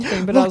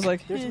thing, but I was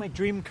like... There's my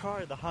dream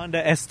car, the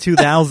Honda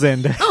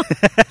S2000.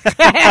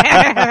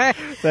 I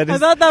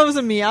thought that was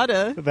a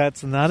Miata.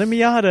 That's not a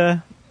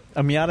Miata.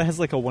 A Miata has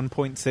like a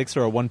 1.6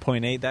 or a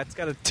 1.8. That's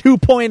got a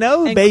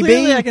 2.0, and baby.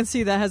 Clearly I can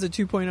see that has a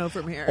 2.0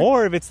 from here.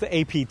 Or if it's the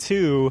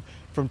AP2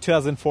 from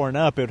 2004 and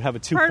up, it would have a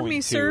 2.2. Pardon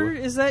me, sir.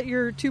 Is that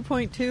your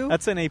 2.2?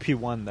 That's an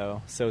AP1,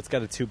 though, so it's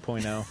got a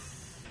 2.0.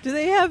 Do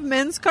they have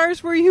men's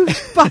cars where you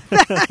buy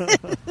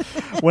that?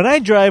 When I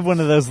drive one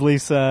of those,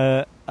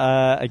 Lisa,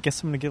 I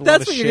guess I'm going to get a lot of shit.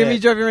 That's what you're going to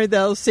be driving right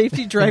now.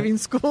 Safety driving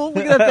school.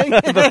 Look at that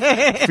thing.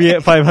 The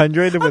Fiat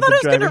 500 with the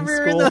driving school.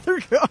 Rear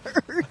another car.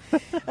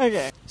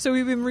 Okay. So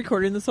we've been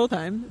recording this whole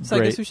time. So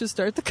Great. I guess we should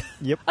start the car.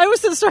 Yep. I was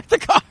going to start the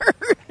car.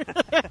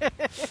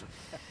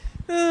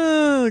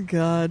 Oh,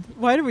 God.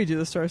 Why do we do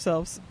this to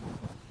ourselves?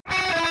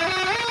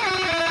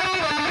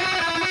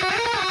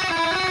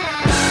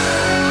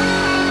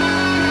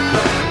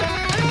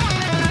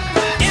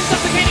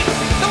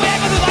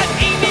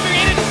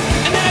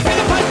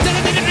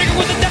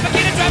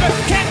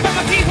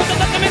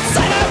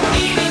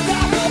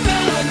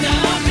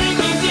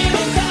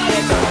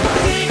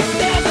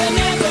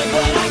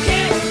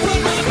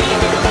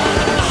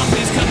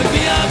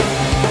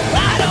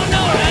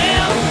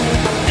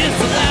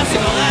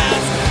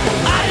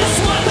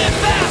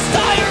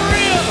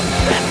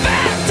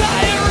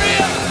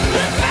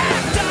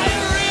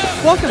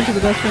 Welcome to the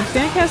Best Friends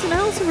Fancast and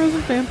Allison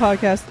Rosen Fan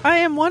Podcast. I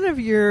am one of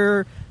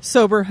your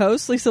sober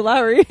hosts, Lisa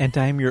Lawrie. And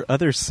I'm your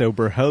other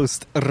sober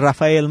host,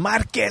 Rafael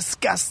Marquez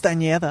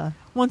Castaneda.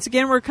 Once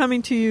again, we're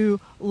coming to you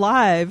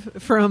live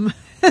from,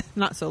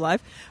 not so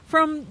live,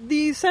 from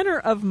the center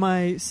of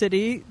my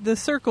city, the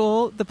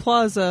circle, the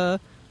plaza,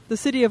 the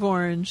city of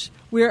Orange.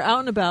 We're out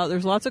and about.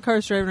 There's lots of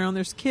cars driving around.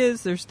 There's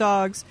kids. There's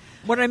dogs.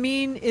 What I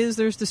mean is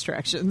there's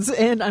distractions,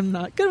 and I'm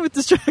not good with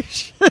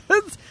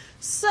distractions.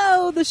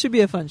 So this should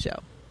be a fun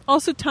show.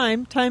 Also,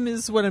 time. Time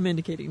is what I'm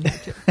indicating here,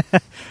 too.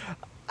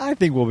 I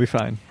think we'll be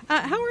fine.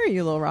 How are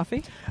you, little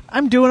Rafi?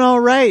 I'm doing all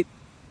right.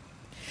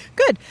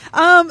 Good.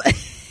 Oh,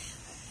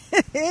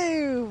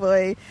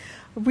 boy.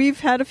 We've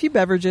had a few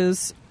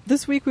beverages.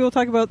 This week we will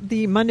talk about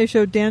the Monday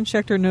show, Dan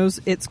Schechter Knows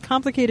It's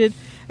Complicated,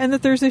 and the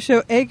Thursday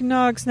show,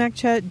 Nog Snack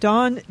Chat,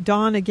 Dawn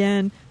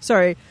again.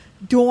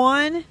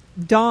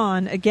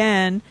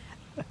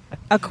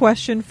 A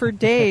question for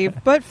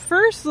Dave. But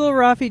first, little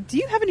Rafi, do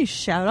you have any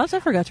shout-outs? I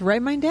forgot to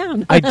write mine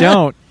down. I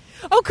don't.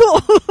 Oh,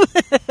 cool.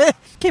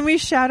 Can we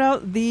shout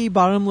out the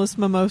bottomless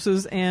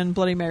mimosas and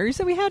Bloody Marys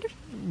that we had?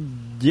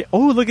 Yeah.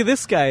 Oh, look at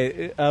this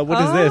guy.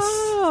 What is this?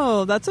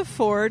 Oh, that's a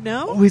Ford,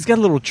 no? Oh, he's got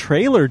a little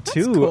trailer,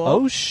 too. That's cool.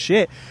 Oh,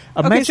 shit.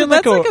 Okay, so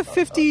that's like a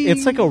 50...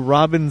 It's like a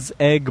Robin's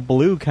Egg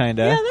blue, kind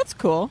of. Yeah, that's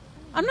cool.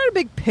 I'm not a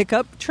big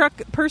pickup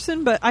truck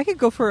person, but I could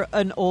go for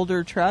an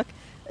older truck.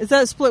 Is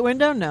that a split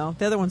window? No,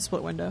 the other one's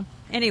split window.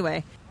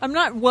 Anyway, I'm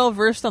not well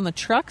versed on the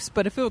trucks,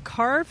 but if a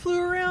car flew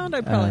around,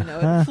 I'd probably know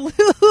it flew.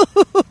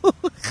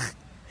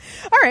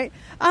 All right.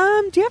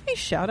 Do you have any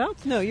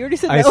shout-outs? No, you already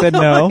said no. I said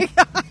no. Oh my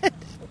God.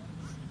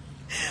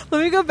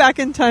 Let me go back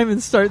in time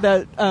and start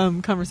that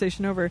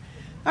conversation over.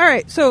 All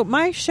right. So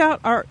my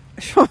shout-arts.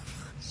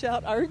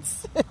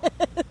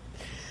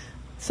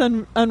 It's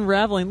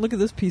unraveling. Look at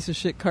this piece of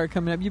shit car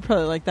coming up. You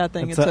probably like that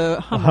thing. It's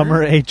a Hummer.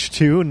 Hummer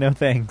H2? No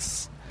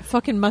thanks.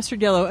 Fucking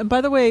mustard yellow. And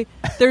by the way,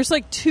 there's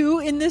like 2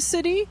 in this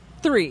city.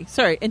 3.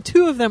 Sorry. And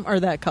 2 of them are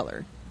that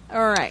color.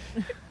 All right.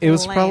 It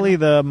was probably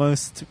the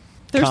most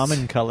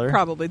common color.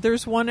 Probably.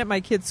 There's one at my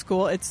kid's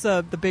school. It's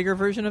the bigger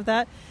version of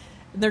that.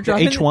 And they're The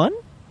dropping H1?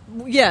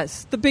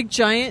 Yes. The big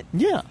giant.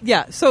 Yeah.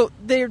 Yeah. So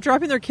they're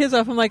dropping their kids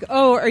off. I'm like,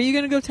 oh, are you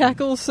going to go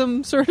tackle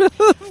some sort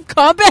of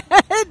combat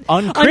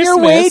on your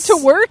way to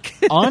work?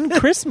 On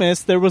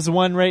Christmas, there was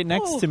one right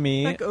next to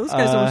me. Those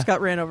guys almost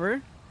got ran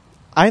over.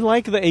 I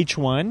like the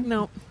H1.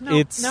 No.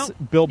 It's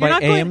built by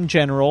AM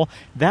General.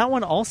 That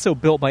one also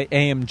built by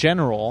AM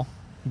General,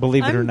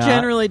 believe it or not. I'm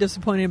generally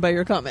disappointed by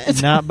your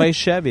comment. Not by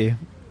Chevy,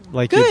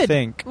 like Good. you'd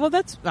think. Well,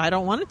 I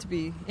don't want it to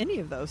be any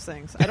of those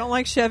things. I don't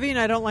like Chevy, and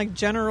I don't like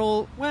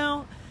General.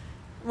 Well,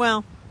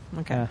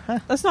 okay. Uh-huh.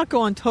 Let's not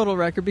go on total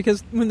record,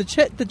 because when the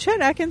Chet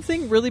Atkins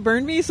thing really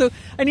burned me, so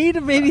I need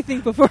to maybe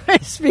think before I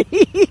speak.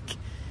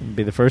 It'd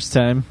be the first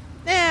time.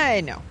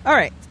 I know. All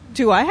right.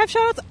 Do I have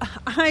shout-outs?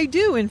 I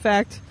do, in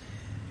fact.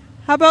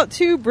 How about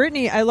to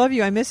Brittany? I love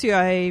you. I miss you.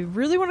 I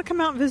really want to come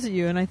out and visit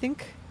you, and I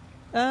think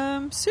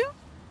soon.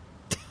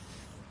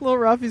 Little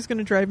Rafi's going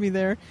to drive me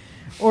there,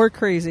 or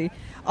crazy.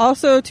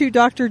 Also to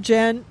Dr.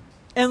 Jen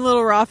and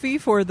Little Rafi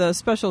for the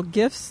special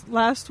gifts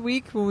last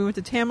week when we went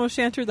to Tam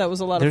O'Shanter. That was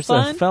a lot of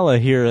fun. There's a fella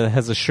here that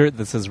has a shirt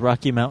that says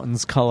Rocky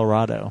Mountains,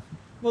 Colorado.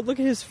 Well, look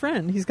at his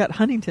friend. He's got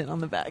Huntington on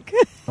the back.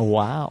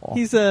 Wow.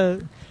 He's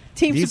a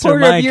team These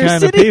supporter are my of your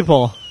kind city. of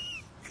people.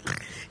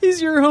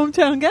 He's your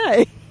hometown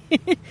guy.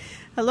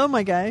 Hello,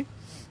 my guy.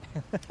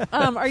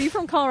 Are you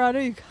from Colorado?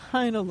 You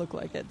kind of look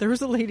like it. There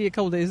was a lady a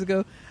couple days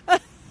ago.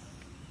 Head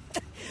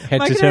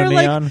Mike to and I toe are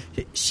like, neon.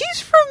 she's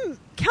from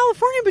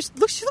California,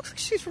 but she looks like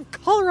she's from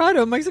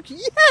Colorado. Mike's like,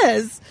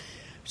 yes.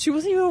 She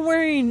wasn't even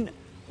wearing,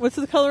 what's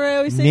the color I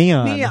always say?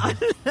 Neon.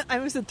 I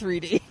always said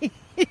 3D.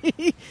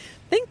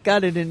 Thank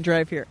God I didn't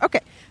drive here. Okay,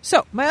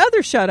 so my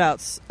other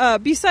shout-outs.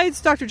 Besides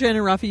Dr. Jen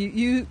and Rafi,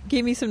 you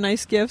gave me some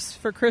nice gifts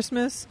for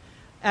Christmas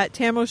at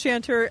Tam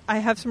O'Shanter. I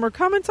have some more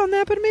comments on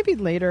that, but maybe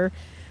later.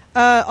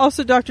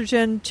 Also, Dr.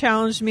 Jen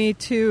challenged me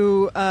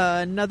to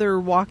another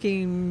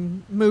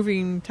walking,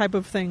 moving type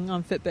of thing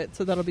on Fitbit,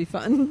 so that'll be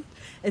fun.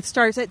 It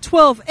starts at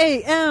 12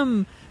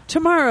 a.m.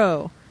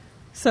 tomorrow.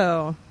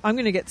 So I'm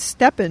going to get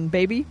stepping,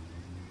 baby.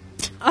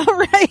 All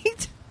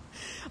right.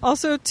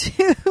 Also,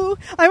 too,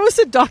 I almost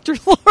said Dr.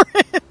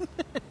 Lauren.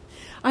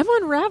 I'm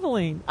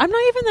unraveling. I'm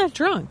not even that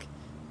drunk.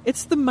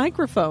 It's the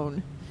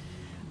microphone.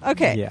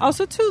 Okay. Yeah.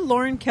 Also, to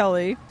Lauren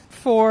Kelly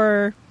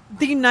for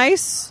the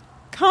nice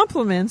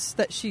compliments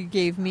that she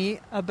gave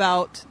me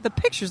about the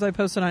pictures I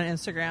posted on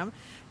Instagram.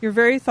 You're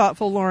very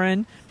thoughtful,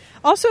 Lauren.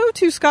 Also,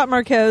 to Scott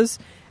Marquez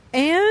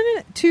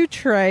and to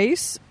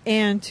Trace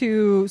and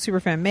to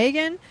Superfan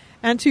Megan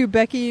and to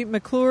Becky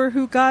McClure,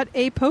 who got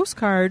a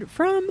postcard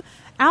from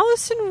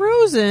Allison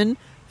Rosen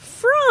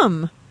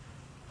from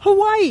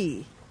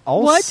Hawaii.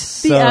 Also, what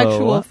the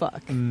actual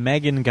fuck?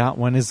 Megan got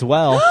one as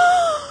well.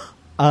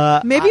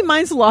 Maybe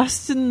mine's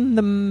lost in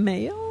the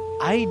mail?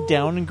 I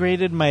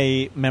downgraded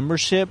my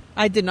membership.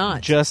 I did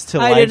not. Just to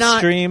live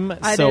stream.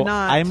 So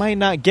I might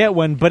not get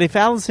one. But if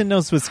Allison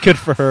knows what's good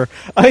for her,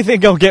 I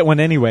think I'll get one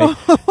anyway.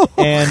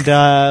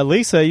 And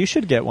Lisa, you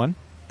should get one.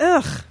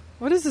 Ugh.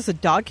 What is this, a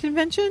dog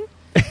convention?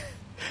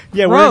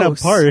 Yeah,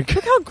 gross. We're in a park.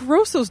 Look how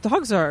gross those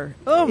dogs are.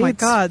 Oh my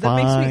God, that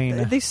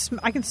fine. makes me.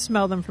 I can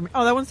smell them from.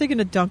 Oh, that one's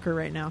taking a dunker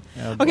right now.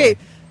 Oh, okay.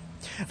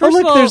 First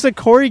look, there's a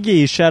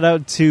corgi. Shout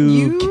out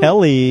to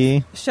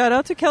Kelly. Shout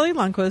out to Kelly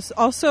Lundquist.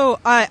 Also,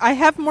 I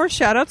have more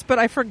shout outs, but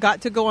I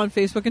forgot to go on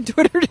Facebook and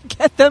Twitter to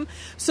get them.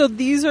 So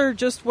these are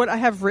just what I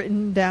have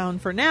written down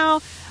for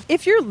now.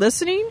 If you're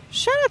listening,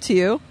 shout out to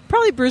you.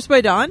 Probably Bruce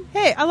by Dawn.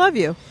 Hey, I love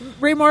you.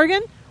 Ray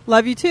Morgan,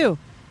 love you too.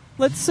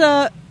 Let's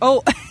the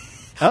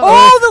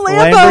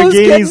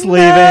Lamborghini's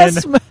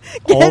leaving.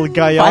 Old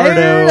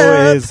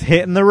Gallardo is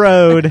hitting the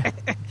road.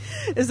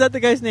 Is that the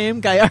guy's name?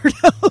 Gallardo?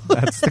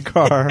 That's the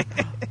car.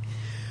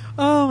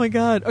 Oh, my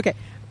God. Okay.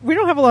 We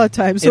don't have a lot of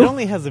time. So it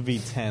only has a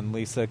V10,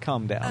 Lisa.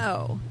 Calm down.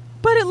 Oh.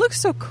 But it looks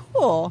so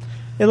cool.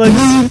 It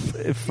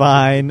looks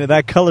fine.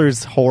 That color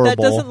is horrible. That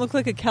doesn't look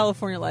like a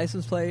California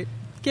license plate.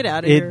 Get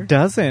out of here. It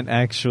doesn't,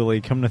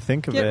 actually, come to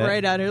think of it. Get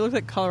right out of here. It looks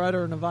like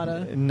Colorado or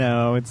Nevada.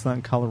 No, it's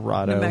not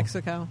Colorado. New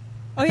Mexico.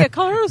 Oh, yeah.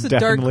 Colorado's a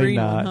dark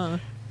green one, huh?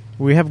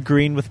 We have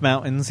green with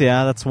mountains.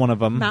 Yeah, that's one of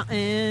them.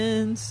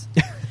 Mountains.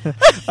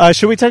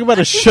 Should we talk about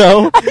a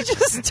show? I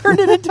just turned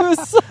it into a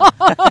song.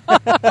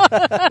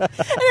 And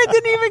it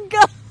didn't even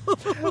go.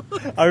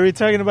 Are we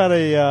talking about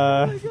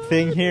a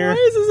thing here? Why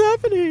is this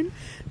happening?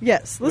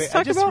 Yes, let's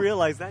talk about... I just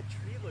realized that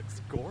tree looks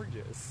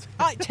gorgeous.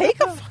 Take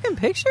a fucking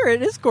picture.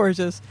 It is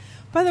gorgeous.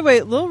 By the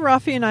way, Lil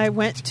Rafi and I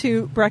went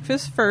to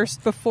breakfast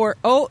first before...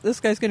 Oh, this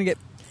guy's going to get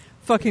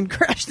fucking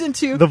crashed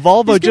into. The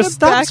Volvo just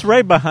stops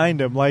right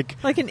behind him like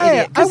an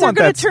idiot. I want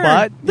that turn.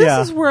 Spot.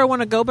 This is where I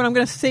want to go, but I'm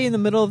going to stay in the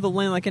middle of the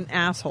lane like an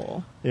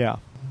asshole. Yeah.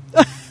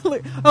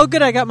 Oh,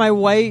 good. I got my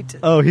white...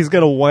 Oh, he's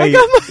got a white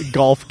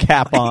golf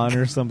cap on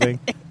or something.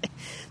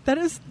 That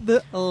is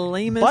the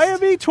lamest... Buy a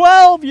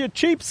V12, you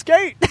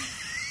cheapskate!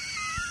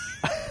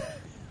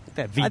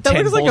 That V10 that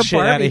looks like bullshit a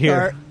Barbie out of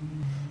here. car.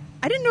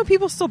 I didn't know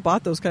people still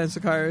bought those kinds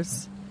of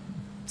cars.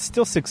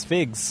 Still 6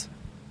 figs.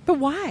 But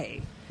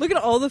why? Look at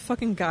all the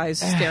fucking guys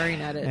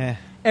staring at it.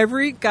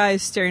 Every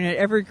guy's staring at it.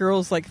 Every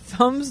girl's like,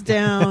 thumbs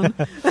down.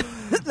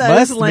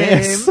 That is lame.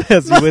 Miss,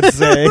 as you would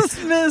say.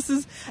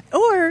 Misses.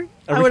 Or,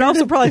 I would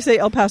also probably say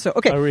El Paso.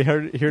 Okay. Are we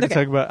here to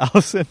talk about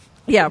Allison?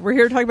 Yeah, we're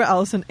here to talk about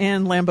Allison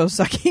and Lambo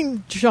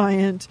sucking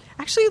giant.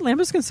 Actually,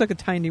 Lambos can suck a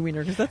tiny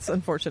wiener because that's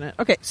unfortunate.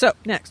 Okay, so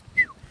next.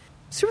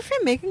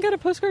 Superfan Megan got a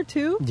postcard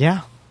too?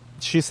 Yeah.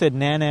 She said,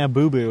 "Nana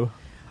boo boo."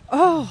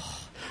 Oh.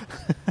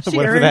 She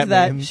earns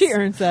that. Means. She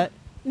earns that.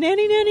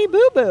 Nanny, nanny,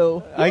 boo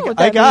boo. I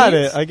got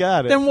it. I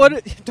got it. Then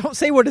what? Don't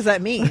say what does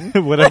that mean.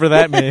 Whatever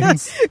that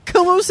means.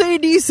 Como se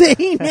dice,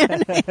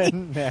 nanny.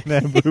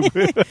 Nana boo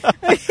boo.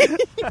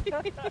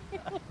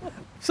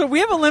 So we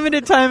have a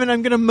limited time, and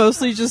I'm going to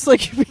mostly just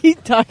be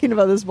talking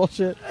about this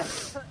bullshit.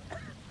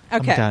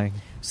 Okay. I'm dying.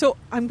 So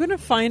I'm going to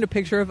find a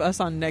picture of us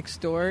on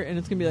Nextdoor, and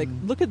it's going to be like,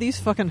 look at these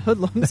fucking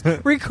hoodlums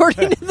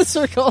recording in the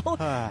circle.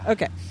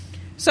 Okay.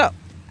 So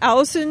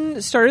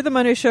Allison started the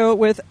Monday show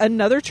with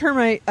another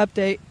termite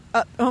update.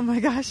 Oh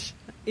my gosh.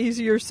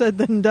 Easier said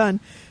than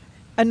done.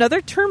 Another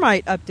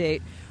termite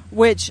update,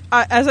 which,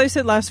 as I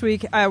said last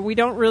week, we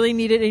don't really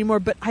need it anymore,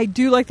 but I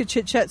do like the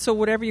chit-chat, so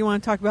whatever you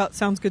want to talk about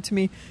sounds good to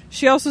me.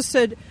 She also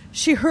said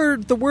she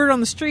heard the word on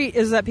the street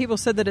is that people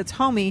said that it's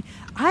homie.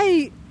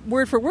 I,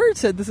 word for word,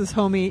 said this is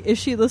homie. Is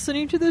she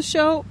listening to this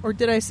show, or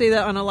did I say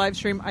that on a live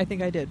stream? I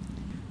think I did.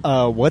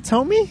 What's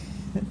homie?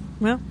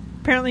 Well,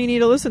 apparently you need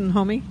to listen,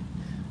 homie.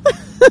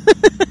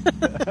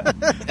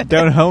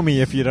 Don't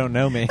homie if you don't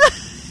know me.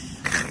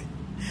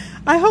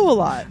 I hoe a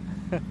lot.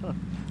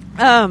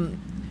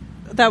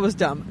 That was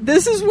dumb.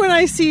 This is when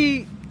I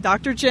see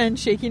Dr. Jen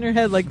shaking her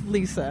head like,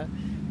 Lisa,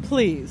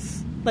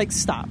 please,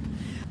 stop.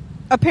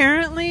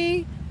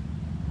 Apparently,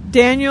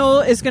 Daniel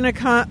is going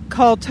to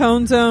call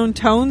Tone Zone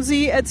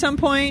Tonesy at some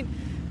point.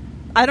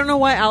 I don't know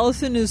why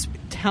Allison is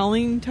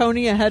telling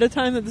Tony ahead of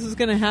time that this is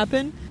going to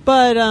happen.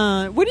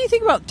 But what do you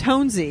think about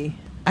Tonesy?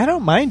 I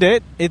don't mind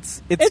it.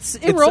 It's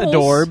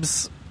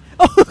adorbs.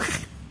 Oh.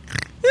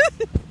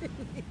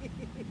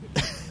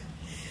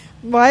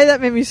 Why that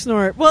made me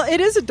snort? Well,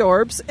 it is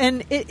adorbs,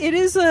 and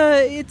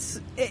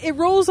it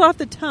rolls off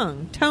the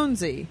tongue.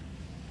 Tonesy.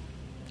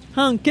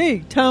 Hunky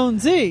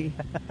Tonesy.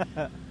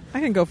 I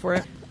can go for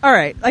it. All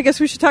right, I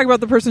guess we should talk about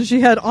the person she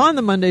had on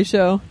the Monday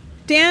show.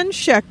 Dan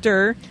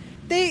Schechter.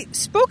 They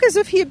spoke as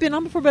if he had been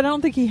on before, but I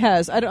don't think he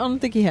has. I don't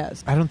think he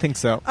has. I don't think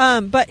so.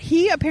 But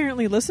he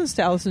apparently listens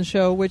to Allison's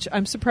show, which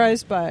I'm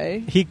surprised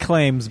by. He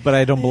claims, but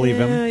I don't believe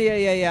him.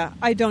 Yeah.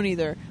 I don't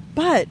either.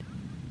 But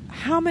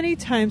how many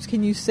times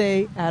can you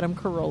say Adam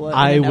Carolla?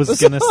 I was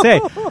going to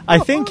say, I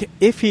think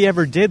if he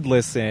ever did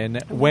listen,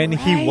 when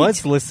he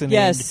was listening,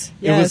 it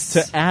was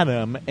to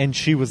Adam, and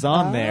she was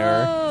on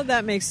there. Oh,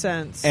 that makes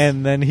sense.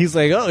 And then he's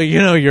like, oh,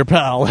 your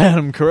pal,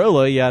 Adam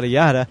Carolla, yada,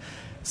 yada.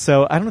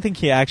 So I don't think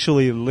he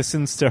actually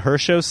listens to her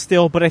show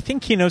still, but I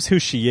think he knows who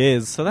she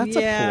is, so that's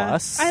a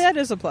plus. That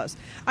is a plus.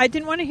 I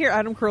didn't want to hear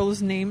Adam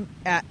Carolla's name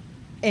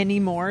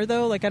anymore,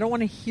 though. Like, I don't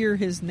want to hear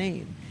his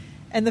name.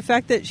 And the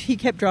fact that he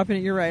kept dropping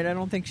it, you're right. I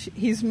don't think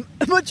he's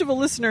much of a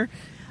listener.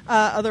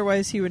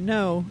 Otherwise, he would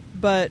know.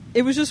 But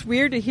it was just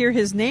weird to hear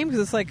his name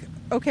because it's like,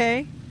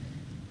 okay.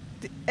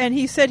 And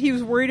he said he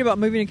was worried about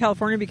moving to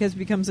California because he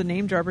becomes a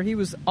name dropper. He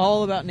was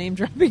all about name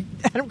dropping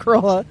Adam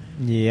Carolla.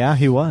 Yeah,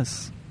 he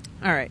was.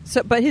 All right.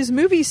 But his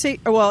movie,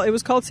 it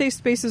was called Safe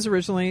Spaces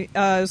originally. It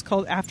was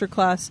called After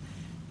Class.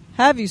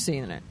 Have you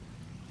seen it?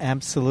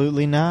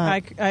 Absolutely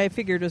not. I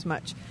figured as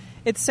much.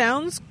 It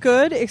sounds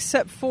good,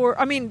 except for,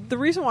 the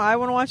reason why I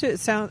want to watch it,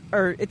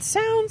 it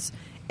sounds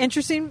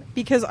interesting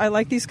because I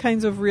like these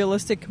kinds of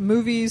realistic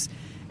movies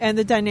and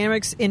the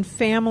dynamics in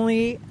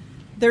family.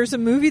 There's a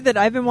movie that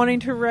I've been wanting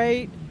to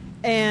write,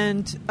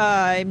 and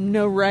I'm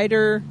no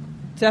writer.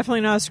 Definitely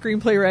not a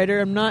screenplay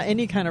writer. I'm not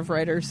any kind of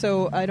writer,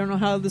 so I don't know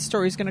how the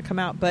story's going to come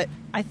out. But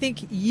I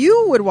think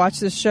you would watch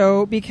this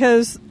show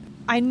because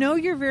I know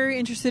you're very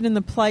interested in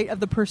the plight of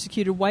the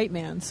persecuted white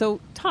man.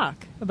 So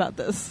talk about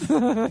this.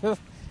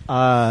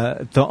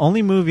 The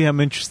only movie I'm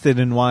interested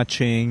in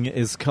watching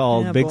is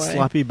called Big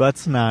Sloppy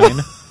Butts 9.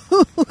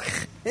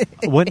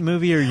 What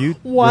movie are you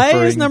Why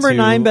referring is number to?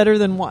 9 better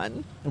than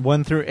 1?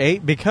 1 through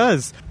 8?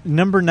 Because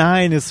number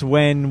 9 is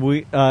when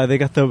they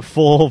got the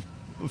full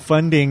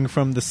funding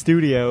from the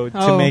studio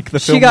to make the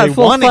film she got they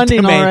full wanted funding,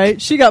 to make. all right.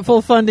 She got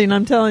full funding,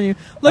 I'm telling you.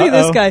 Look at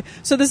this guy.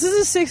 So this is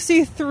a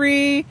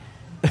 63.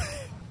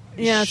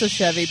 Yeah, it's a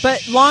Chevy.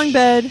 But long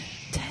bed,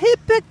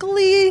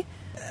 typically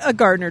a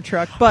Gardner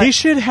truck. But he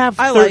should have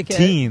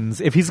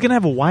 13s. If he's going to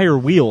have wire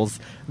wheels,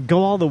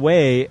 go all the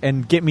way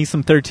and get me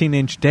some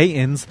 13-inch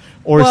Daytons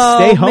or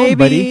stay home, buddy.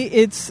 Maybe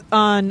it's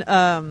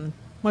on,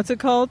 what's it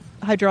called?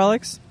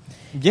 Hydraulics?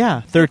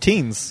 Yeah,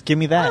 13s. Give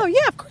me that. Oh,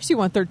 yeah, of course you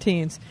want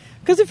 13s.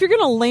 Because if you're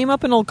going to lame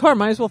up an old car,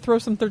 might as well throw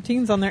some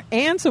 13s on there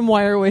and some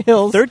wire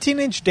wheels.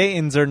 13-inch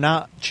Daytons are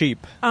not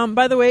cheap.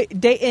 By the way,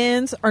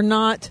 Daytons are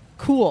not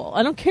cool.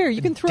 I don't care.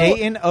 You can throw...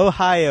 Dayton,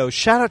 Ohio.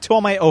 Shout out to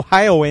all my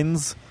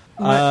Ohioans.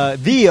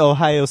 The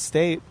Ohio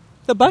State.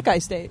 The Buckeye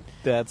State.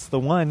 That's the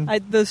one.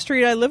 The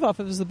street I live off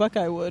of is the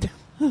Buckeye Wood.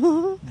 Have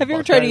you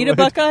ever tried to eat a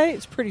Buckeye?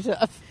 It's pretty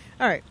tough.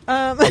 All right.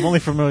 I'm only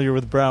familiar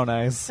with brown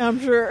eyes. I'm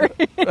sure.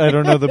 I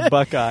don't know the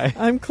Buckeye.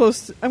 I'm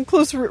close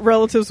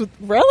relatives with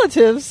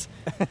relatives.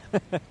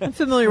 I'm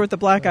familiar with the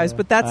black eyes,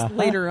 but that's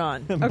later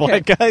on. Okay.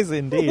 Black eyes,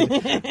 indeed.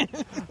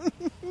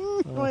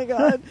 Oh my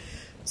God.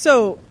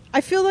 So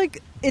I feel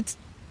like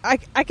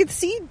I could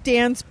see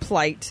Dan's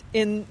plight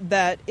in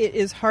that it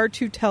is hard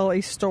to tell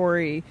a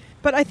story,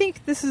 but I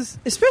think this is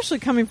especially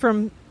coming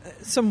from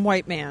some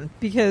white man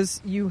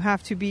because you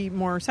have to be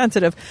more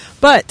sensitive.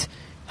 But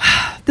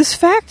this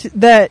fact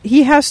that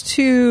he has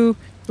to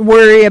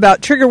worry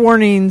about trigger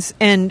warnings,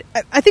 and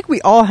I think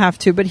we all have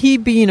to, but he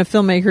being a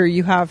filmmaker,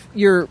 you have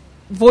your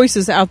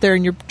voices out there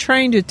and you're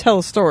trying to tell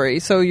a story,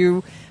 so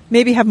you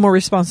maybe have more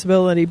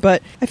responsibility.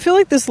 But I feel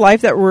like this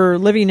life that we're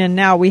living in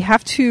now, we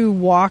have to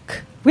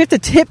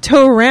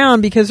tiptoe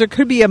around because there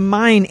could be a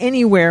mine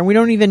anywhere and we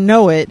don't even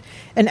know it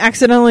and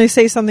accidentally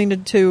say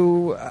something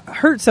to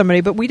hurt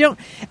somebody. But we don't.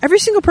 Every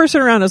single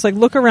person around us, like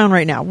look around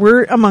right now.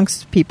 We're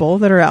amongst people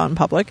that are out in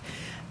public.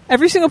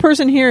 Every single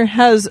person here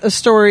has a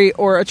story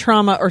or a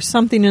trauma or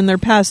something in their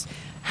past.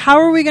 How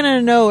are we going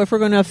to know if we're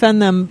going to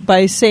offend them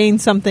by saying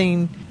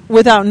something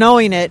without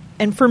knowing it?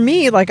 And for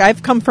me, like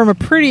I've come from a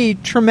pretty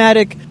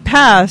traumatic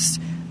past.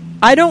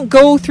 I don't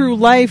go through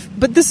life,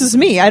 but this is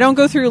me. I don't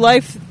go through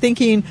life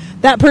thinking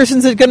that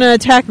person's going to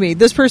attack me.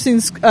 This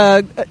person's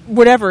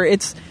whatever.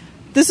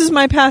 This is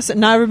my past and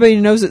not everybody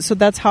knows it. So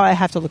that's how I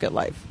have to look at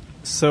life.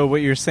 So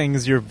what you're saying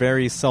is you're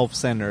very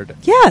self-centered.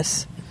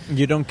 Yes.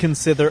 You don't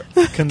consider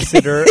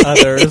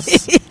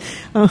others.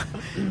 No,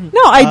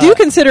 I do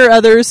consider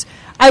others.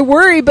 I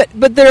worry, but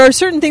there are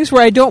certain things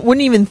where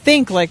wouldn't even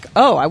think like,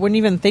 I wouldn't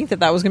even think that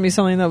was going to be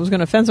something that was going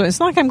to offend someone. It's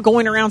not like I'm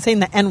going around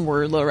saying the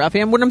N-word, Lil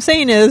Rafi. And what I'm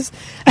saying is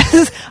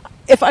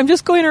if I'm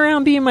just going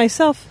around being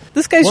myself,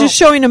 this guy's just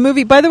showing a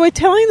movie. By the way,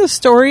 telling the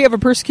story of a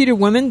persecuted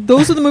woman,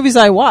 those are the movies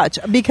I watch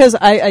because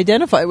I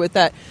identify with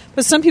that.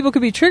 But some people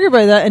could be triggered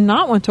by that and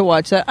not want to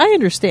watch that. I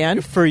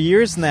understand. For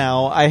years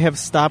now, I have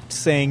stopped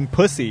saying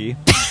pussy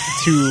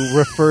to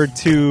refer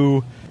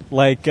to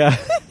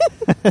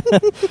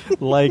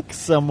like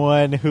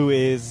someone who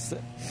is,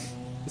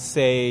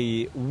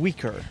 say,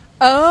 weaker.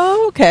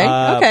 Oh,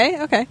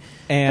 okay. Okay.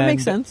 And that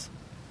makes sense.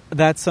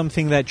 That's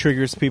something that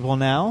triggers people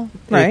now.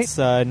 Right. It's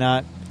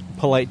not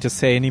polite to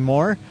say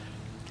anymore.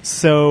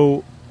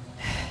 So,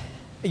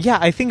 yeah,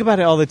 I think about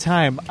it all the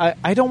time.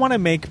 I don't want to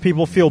make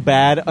people feel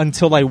bad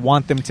until I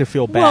want them to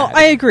feel bad. Well,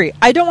 I agree.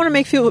 I don't want to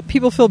make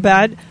people feel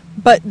bad,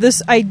 but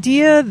this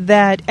idea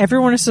that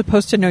everyone is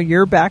supposed to know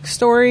your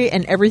backstory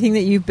and everything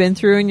that you've been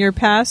through in your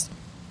past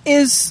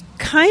is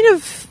kind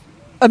of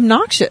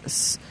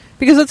obnoxious.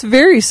 Because it's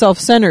very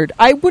self-centered.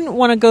 I wouldn't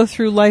want to go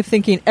through life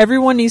thinking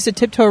everyone needs to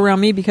tiptoe around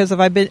me because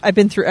I've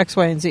been through X,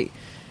 Y, and Z.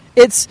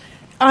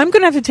 I'm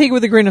going to have to take it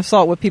with a grain of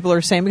salt what people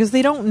are saying because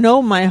they don't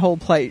know my whole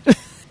plight.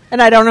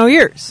 And I don't know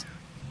yours.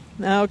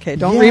 Okay,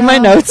 don't read my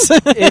notes.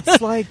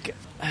 It's like,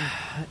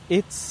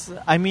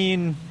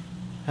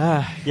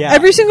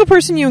 Every single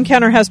person you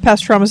encounter has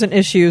past traumas and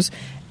issues,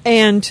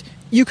 and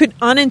you could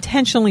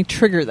unintentionally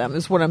trigger them,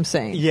 is what I'm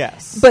saying.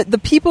 Yes. But the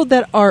people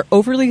that are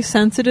overly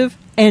sensitive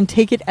and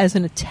take it as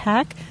an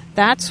attack,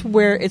 that's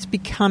where it's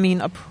becoming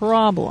a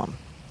problem.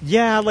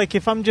 Yeah, like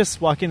if I'm just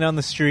walking down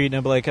the street and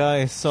I'm like, oh,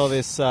 I saw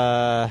this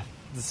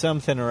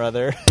something or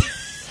other.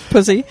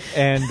 Pussy.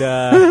 And,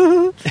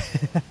 well,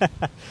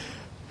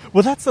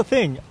 that's the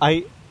thing.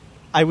 I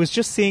was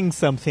just seeing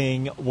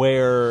something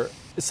where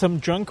some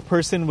drunk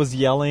person was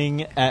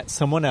yelling at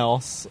someone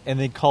else and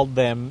they called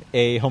them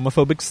a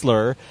homophobic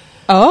slur.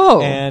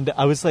 Oh. And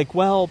I was like,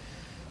 well,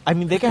 I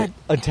mean, they got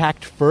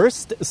attacked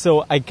first,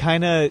 so I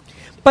kind of...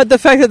 But the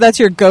fact that that's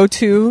your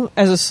go-to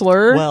as a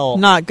slur,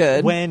 not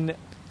good.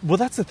 Well,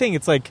 that's the thing.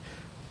 It's like,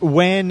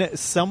 when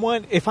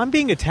someone... If I'm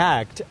being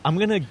attacked, I'm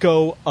going to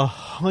go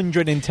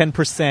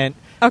 110%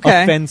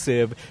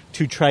 offensive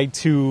to try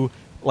to,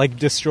 like,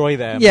 destroy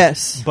them.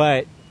 Yes.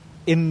 But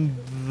in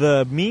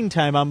the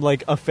meantime, I'm,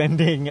 like,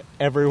 offending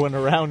everyone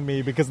around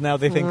me because now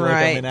they think, like,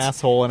 I'm an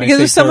asshole and because I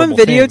say if someone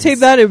videotaped things.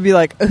 that, it would be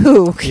like,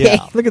 ooh, okay,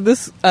 look at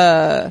this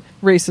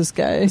racist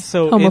guy,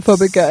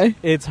 homophobic guy.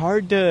 It's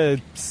hard to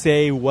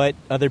say what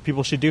other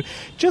people should do.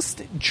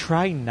 Just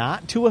try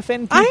not to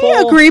offend people.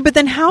 I agree, but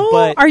then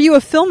how are you a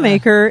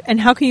filmmaker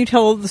and how can you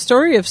tell the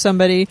story of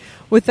somebody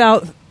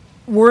without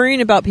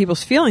worrying about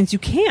people's feelings? You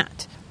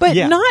can't. But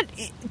not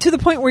to the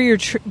point where you're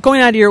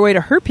going out of your way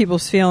to hurt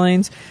people's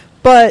feelings.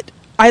 But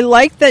I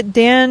like that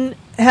Dan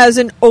has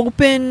an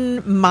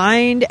open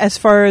mind as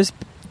far as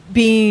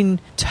being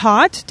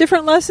taught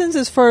different lessons,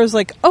 as far as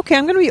like, okay,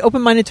 I'm going to be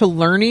open-minded to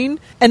learning.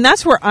 And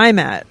that's where I'm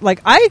at.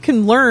 Like, I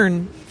can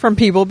learn from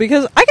people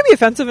because I can be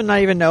offensive and not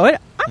even know it.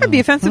 I can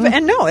be offensive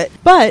and know it.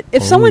 But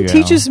if someone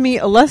teaches me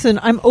a lesson,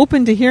 I'm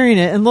open to hearing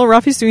it. And Lil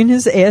Rafi's doing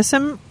his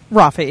ASM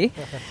Rafi.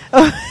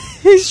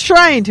 He's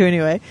trying to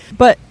anyway.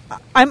 But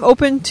I'm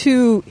open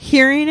to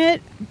hearing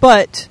it,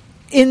 but...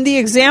 In the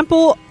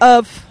example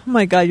of, oh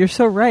my God, you're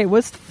so right.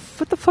 What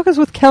the fuck is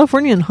with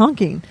California and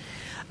honking?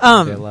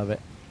 I love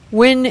it.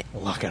 When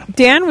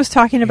Dan was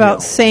talking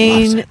about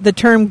saying the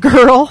term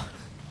girl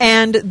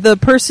and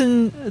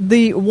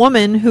the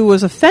woman who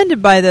was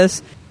offended by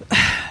this,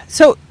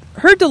 so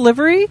her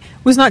delivery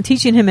was not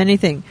teaching him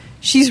anything.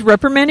 She's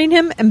reprimanding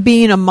him and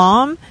being a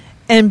mom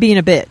and being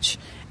a bitch.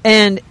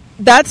 And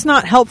that's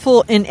not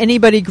helpful in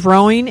anybody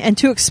growing, and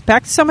to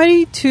expect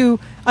somebody to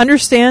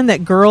understand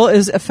that girl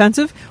is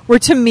offensive, where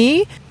to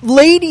me,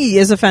 lady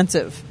is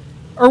offensive.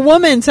 Or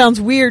woman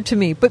sounds weird to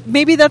me, but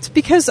maybe that's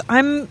because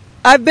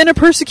I've been a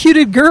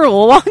persecuted girl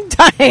a long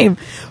time.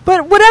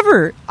 But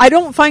whatever. I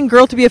don't find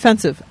girl to be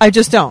offensive. I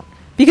just don't.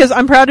 Because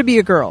I'm proud to be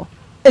a girl.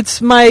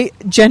 It's my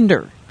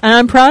gender. And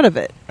I'm proud of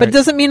it. But it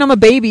doesn't mean I'm a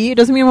baby. It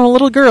doesn't mean I'm a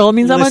little girl. It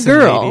means I'm a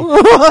girl.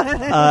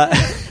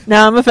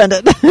 Now I'm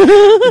offended.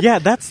 Yeah,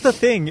 that's the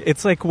thing.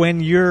 It's like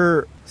when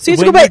you're... So you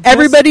have to go by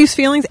everybody's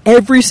feelings,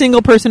 every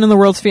single person in the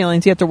world's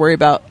feelings you have to worry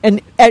about. And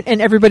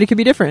everybody could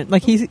be different.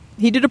 Like he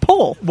did a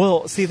poll.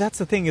 Well, see, that's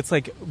the thing. It's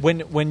like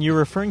when you're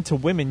referring to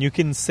women, you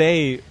can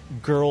say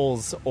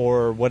girls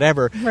or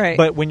whatever. Right.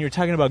 But when you're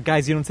talking about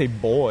guys, you don't say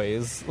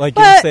boys. Like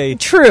you don't say...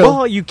 True.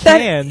 Well, you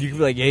can. You can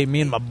be like, hey,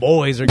 me and my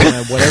boys are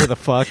going to whatever the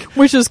fuck.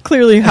 Which is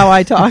clearly how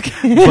I talk.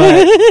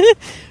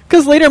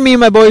 Because later me and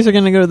my boys are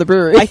going to go to the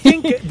brewery. I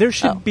think there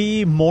should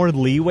be more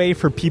leeway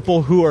for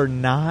people who are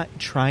not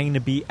trying to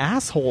be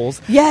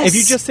assholes. Yes. If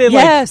you just say,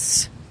 like,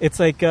 it's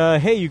like,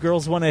 hey, you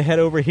girls want to head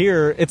over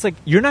here. It's like,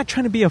 you're not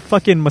trying to be a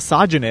fucking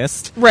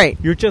misogynist. Right.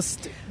 You're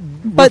just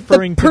but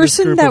referring the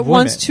person to this group that of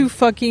wants women. to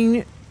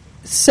fucking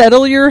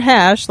settle your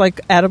hash,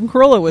 like Adam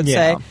Carolla would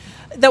say,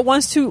 that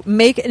wants to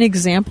make an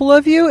example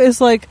of you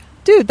is like,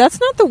 dude, that's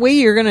not the way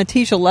you're going to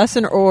teach a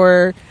lesson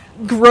or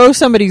grow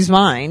somebody's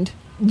mind.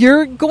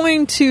 You're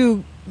going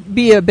to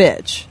be a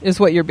bitch, is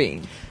what you're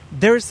being.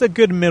 There's a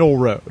good middle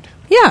road.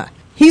 Yeah.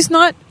 He's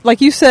not,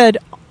 like you said,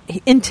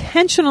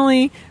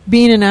 intentionally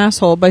being an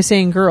asshole by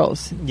saying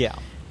girls. Yeah.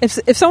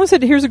 If someone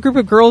said, here's a group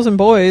of girls and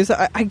boys,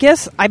 I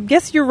guess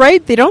you're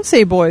right. They don't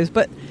say boys,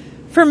 but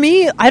for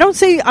me, I don't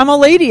say I'm a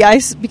lady.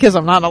 Because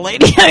I'm not a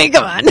lady. I mean,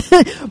 come on.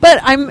 But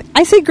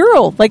I say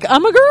girl. Like,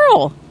 I'm a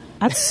girl.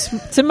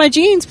 It's in my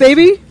genes,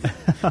 baby.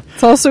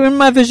 It's also in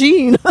my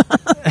vagine.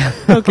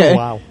 Okay.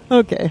 Wow.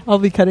 Okay. I'll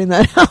be cutting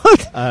that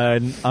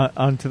out.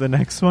 On to the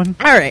next one.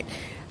 All right.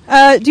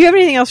 Do you have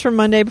anything else from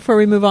Monday before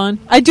we move on?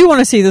 I do want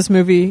to see this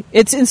movie.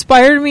 It's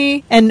inspired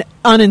me and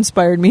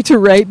uninspired me to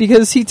write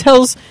because he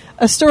tells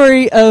a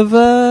story of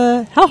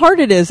how hard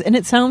it is, and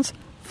it sounds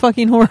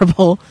fucking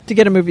horrible to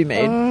get a movie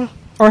made.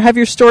 Or have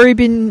your story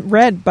been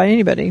read by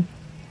anybody?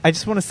 I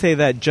just want to say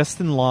that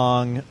Justin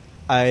Long,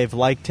 I've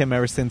liked him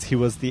ever since he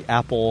was the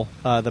Apple,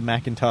 the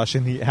Macintosh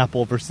in the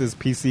Apple versus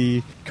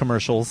PC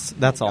commercials.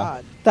 That's all.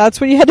 God.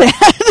 That's what you had to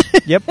add?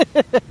 Yep.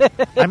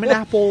 I'm an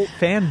Apple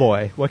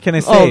fanboy. What can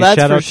I say? Oh,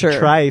 that's Shout for out sure. to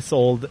Trice,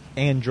 old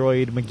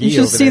Android McGee. You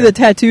should see there. the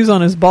tattoos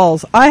on his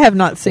balls. I have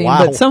not seen,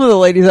 Wow. but some of the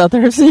ladies out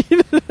there have seen.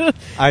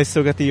 I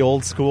still got the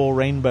old school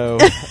rainbow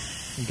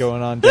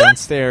going on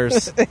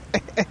downstairs.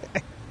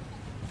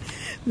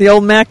 The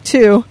old Mac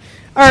 2. All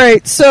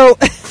right, so...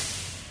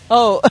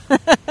 Oh.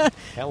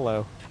 Hello.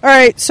 All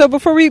right, so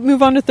before we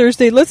move on to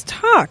Thursday, let's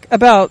talk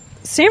about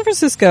San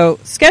Francisco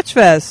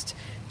Sketchfest,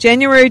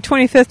 January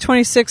 25th,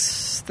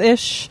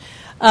 26th-ish.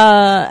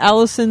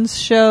 Allison's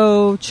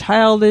show,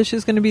 Childish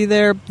is going to be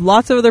there.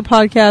 Lots of other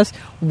podcasts.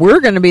 We're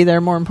going to be there,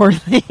 more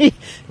importantly.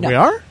 No. We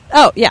are?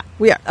 Oh, yeah,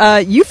 we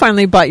are. You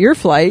finally bought your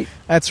flight.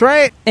 That's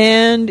right.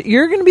 And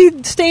you're going to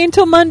be staying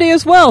till Monday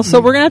as well. So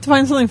we're going to have to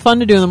find something fun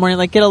to do in the morning,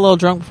 like get a little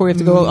drunk before we have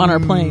to go on our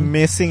plane.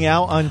 Missing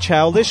out on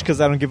Childish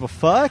because I don't give a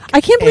fuck.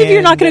 I can't believe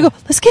you're not going to go,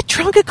 let's get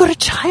drunk and go to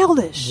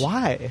Childish.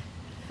 Why?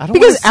 I don't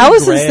Because wanna see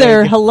Allison's Greg.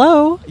 there.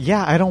 Hello.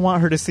 Yeah, I don't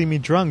want her to see me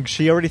drunk.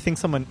 She already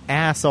thinks I'm an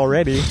ass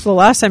already. The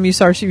last time you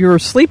saw her, you were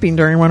sleeping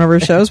during one of her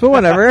shows, but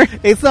whatever.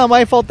 It's not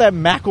my fault that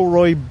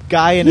McElroy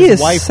guy and He his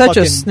is wife such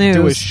a fucking snooze.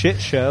 do a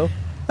shit show.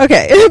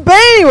 Okay, but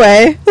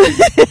anyway.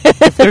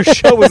 If their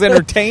show was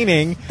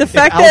entertaining, The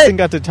fact if Allison that-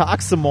 got to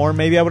talk some more,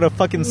 maybe I would have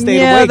fucking stayed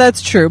Yeah, awake.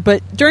 that's true.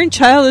 But during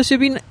Childish,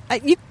 you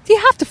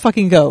have to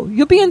fucking go.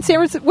 You'll be in San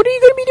Francisco. What are you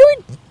going to be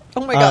doing?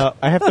 Oh my god!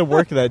 I have to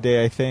work that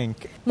day, I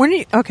think. When are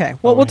you, okay,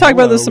 well, we'll talk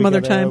about this some other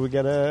time. We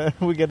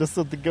got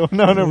something going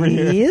on over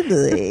here.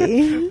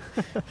 Really?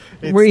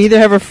 We either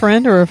have a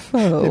friend or a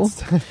foe. It's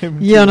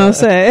time You to, don't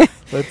say.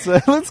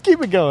 Let's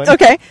keep it going.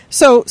 Okay,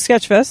 so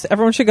Sketchfest,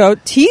 everyone should go.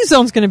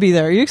 T-Zone's going to be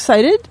there. Are you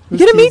excited? Who's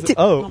Get to meet. T-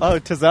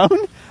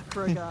 Tazone?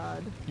 For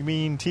God. You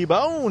mean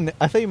T-Bone?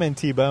 I thought you meant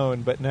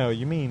T-Bone, but no,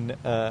 you mean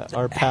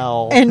our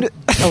pal And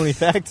Tony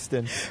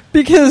Thaxton.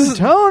 Because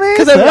Tony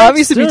I would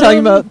obviously be Thaxton. talking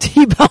about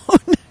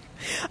T-Bone.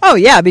 Oh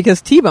yeah,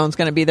 because T-Bone's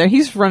going to be there.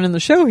 He's running the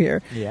show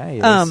here. Yeah, he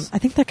is. I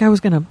think that guy was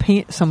going to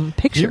paint some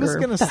picture. He was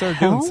going to What the start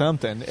hell? doing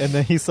something, and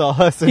then he saw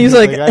us, and He's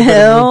like, I gotta move to the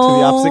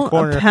opposite hell,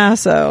 corner.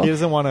 Paso. He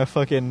doesn't want to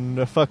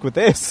fucking fuck with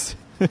this.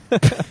 You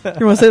want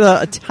to say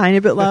that a tiny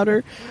bit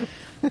louder?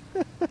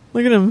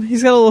 Look at him.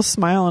 He's got a little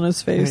smile on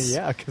his face.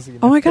 Yeah, because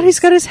Oh my god, he's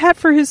got his hat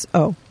for his...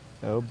 Oh.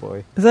 Oh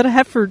boy. Is that a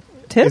hat for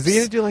tips? Is he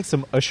going to do like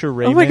some Usher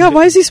Raymond? Oh my god,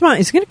 why is he smiling?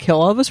 Is he going to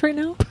kill all of us right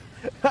now?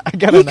 I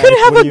got He a knife. could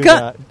have What a do you gun.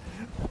 got?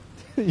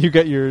 You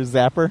got your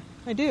zapper?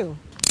 I do.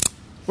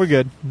 We're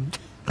good.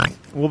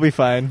 We'll be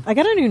fine. I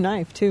got a new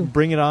knife, too.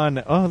 Bring it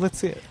on. Oh, let's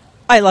see it.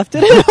 I left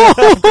it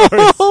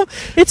at home.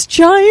 It's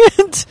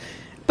giant.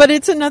 But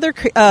it's another...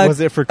 Was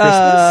it for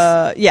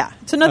Christmas? Yeah.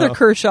 It's another Oh.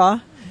 Kershaw.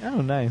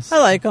 Oh, nice. I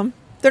like them.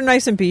 They're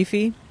nice and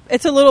beefy.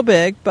 It's a little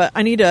big, but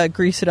I need to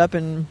grease it up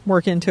and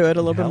work into it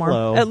a little bit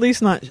Hello. more. At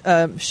least not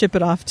ship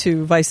it off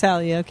to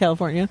Visalia,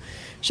 California.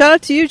 Shout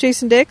out to you,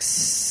 Jason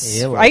Dix.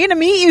 Hello. I get to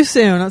meet you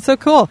soon. That's so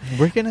cool.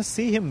 We're going to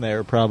see him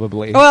there,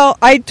 probably. Well,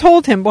 I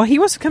told him, he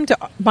wants to come to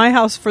my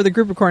house for the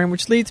group recording,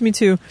 which leads me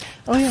to,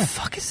 Oh, yeah. the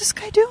fuck is this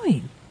guy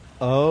doing?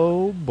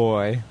 Oh,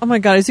 boy. Oh my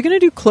god, is he going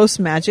to do close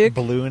magic?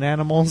 Balloon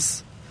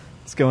animals?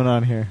 What's going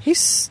on here?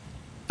 He's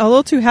a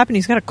little too happy.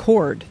 He's got a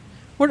cord.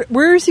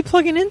 Where is he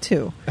plugging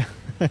into?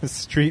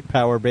 Street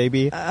power,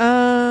 baby.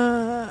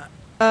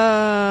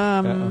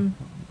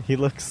 He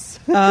looks...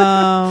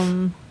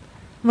 Oh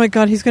my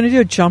god, he's going to do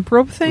a jump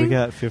rope thing? We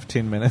got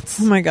 15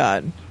 minutes. Oh my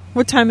god.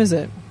 What time is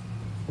it?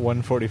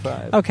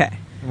 1:45. Okay.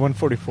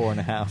 1:44 and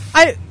a half.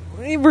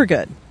 We're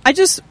good.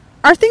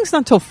 Our thing's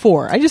not till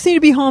 4. I just need to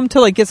be home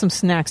to get some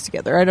snacks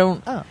together.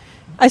 Oh.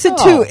 I said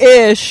Oh.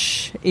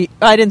 2-ish.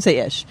 I didn't say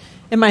ish.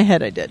 In my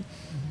head I did.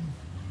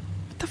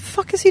 What the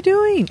fuck is he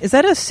doing? Is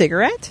that a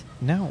cigarette?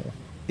 No.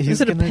 Is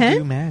He's it a gonna pen?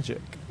 do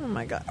magic. Oh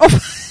my god. Oh.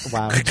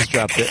 Wow, I just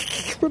dropped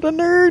it. What a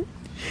nerd.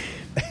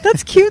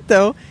 That's cute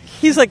though.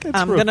 He's like, It's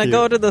I'm real going to cute.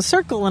 go to the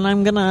circle and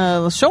I'm going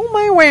to show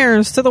my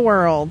wares to the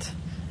world.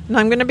 And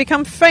I'm going to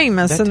become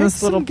famous That in takes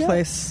this little some guts.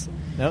 place.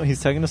 No,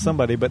 he's talking to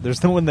somebody, but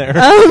there's no one there.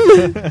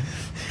 Um,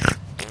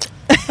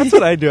 That's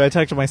what I do. I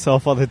talk to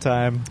myself all the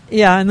time.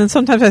 Yeah, and then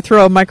sometimes I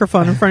throw a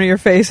microphone in front of your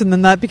face and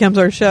then that becomes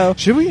our show.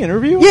 Should we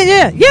interview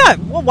him? Yeah.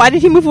 Well, why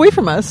did he move away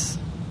from us?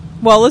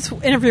 Well, let's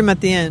interview him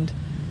at the end.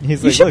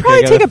 He's you like, should look, probably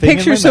I got take a a thing in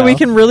picture my so we mouth.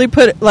 can really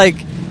put like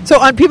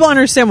people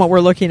understand what we're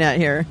looking at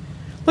here.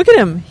 Look at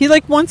him. He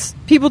like wants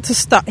people to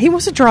stop. He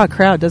wants to draw a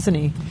crowd, doesn't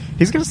he?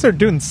 He's going to start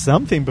doing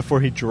something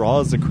before he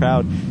draws a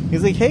crowd.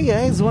 He's like, hey,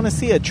 guys, want to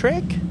see a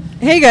trick?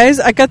 Hey, guys,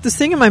 I got this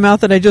thing in my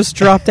mouth that I just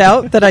dropped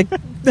out that I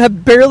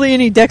have barely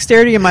any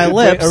dexterity in my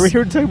lips. Wait, are we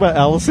here to talk about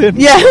Allison?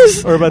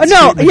 Yes. Or about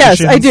no, street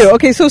yes, I magicians? do.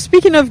 Okay, so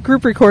speaking of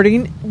group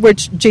recording,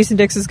 which Jason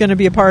Dix is going to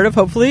be a part of,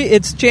 hopefully,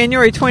 it's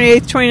January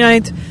 28th,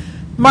 29th,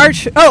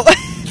 March... Oh,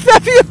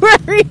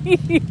 February!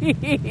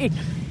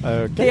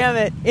 Okay. Damn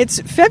it. It's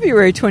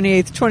February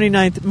 28th,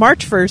 29th,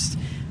 March 1st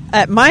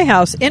at my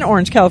house in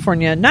Orange,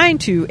 California,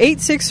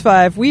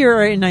 92865. We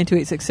are in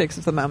 92866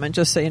 at the moment,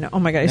 just so you know. Oh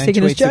my God, he's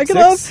taking his jacket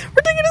off.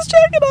 We're taking his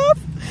jacket off.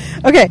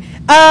 Okay.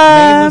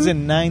 Megan lives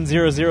in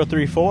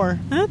 90034.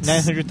 That's-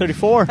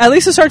 934. At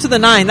least it starts with a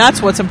 9.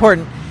 That's what's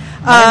important.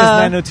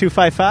 Mine is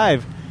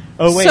 90255.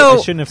 Oh wait, so-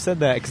 I shouldn't have said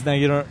that because now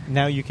you don't.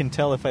 Now you can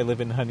tell if I live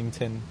in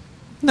Huntington.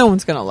 No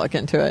one's going to look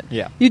into it.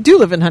 Yeah. You do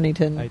live in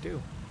Huntington. I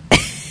do.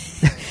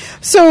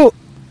 So,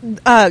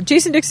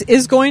 Jason Dix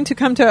is going to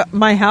come to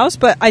my house,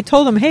 but I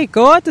told him, hey,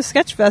 go out to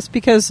Sketchfest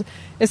because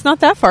it's not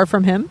that far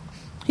from him.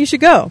 He should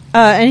go.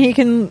 And he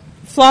can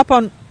flop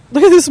on...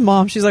 Look at this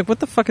mom. She's like,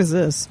 what the fuck is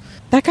this?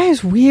 That guy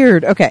is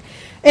weird. Okay.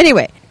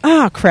 Anyway.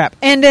 Oh, crap.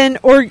 And then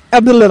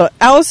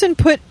Allison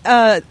put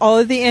all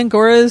of the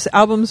Angora's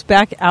albums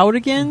back out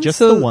again. Just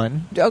the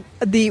one.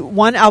 The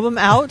one album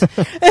out.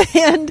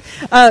 And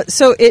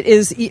so it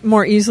is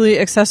more easily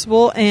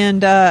accessible,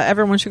 and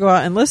everyone should go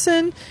out and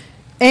listen.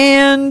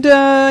 And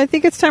I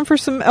think it's time for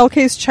some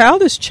LK's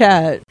Childish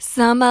Chat.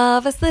 Some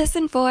of us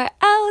listen for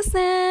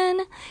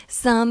Allison.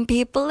 Some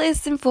people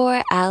listen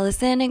for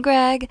Allison and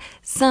Greg.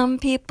 Some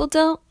people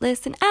don't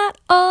listen at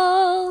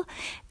all.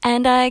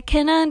 And I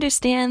can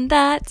understand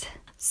that.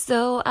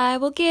 So I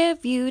will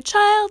give you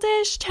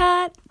Childish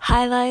Chat,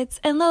 highlights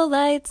and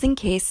lowlights in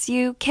case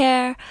you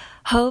care.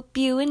 Hope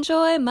you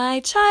enjoy my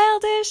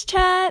Childish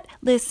Chat.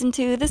 Listen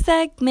to the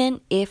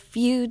segment if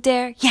you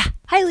dare. Yeah.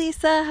 Hi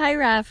Lisa, hi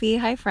Rafi,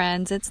 hi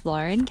friends. It's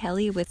Lauren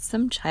Kelly with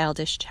some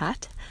Childish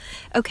Chat.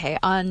 Okay,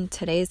 on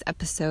today's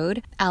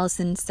episode,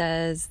 Allison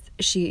says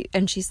she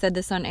said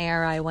this on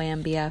ARI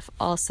YMBF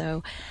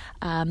also,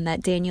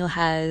 that Daniel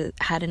had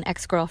an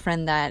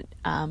ex-girlfriend that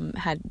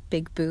had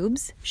big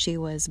boobs. She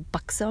was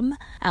buxom.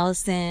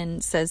 Allison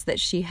says that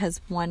she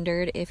has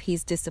wondered if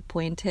he's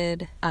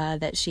disappointed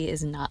that she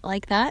is not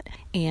like that.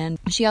 And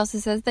she also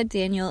says that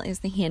Daniel is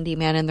the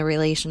handyman in the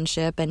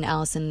relationship and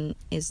Allison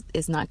is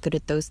not good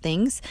at those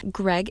things.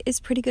 Greg is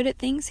pretty good at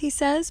things, he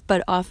says,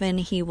 but often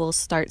he will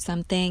start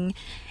something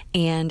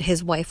and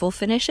his wife will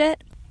finish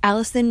it.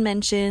 Allison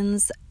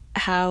mentions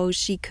how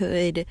she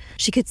could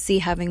see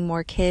having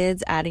more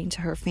kids, adding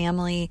to her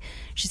family.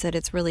 She said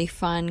it's really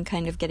fun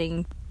kind of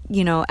getting,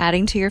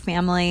 adding to your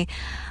family.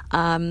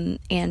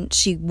 And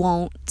she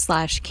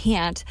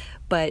won't/can't,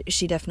 but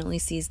she definitely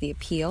sees the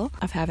appeal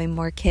of having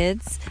more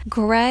kids.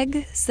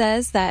 Greg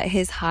says that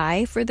his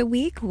high for the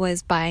week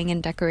was buying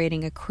and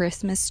decorating a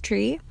Christmas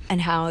tree and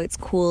how it's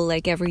cool,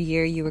 like every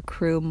year you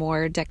accrue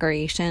more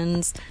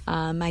decorations.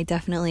 I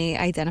definitely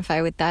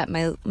identify with that.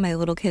 My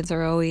little kids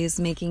are always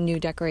making new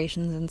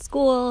decorations in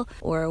school,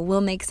 or we'll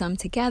make some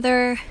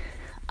together.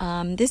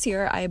 This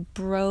year I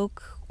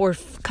broke or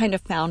kind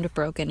of found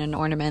broken an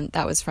ornament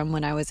that was from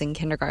when I was in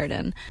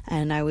kindergarten.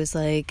 And I was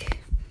like,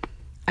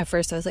 at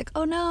first I was like,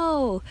 oh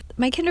no,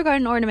 my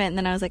kindergarten ornament. And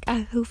then I was like,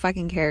 who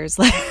fucking cares?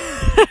 Like,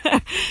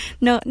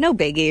 no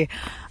biggie.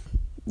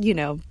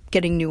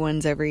 Getting new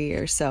ones every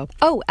year. So,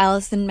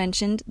 Allison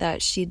mentioned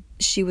that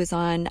she was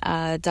on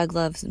Doug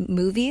Love's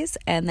Movies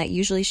and that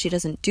usually she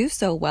doesn't do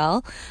so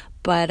well,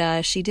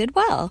 but she did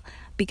well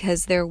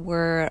because there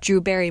were Drew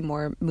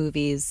Barrymore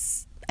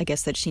movies, I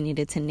guess, that she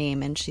needed to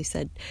name, and she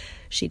said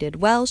she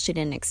did well. She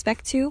didn't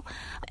expect to,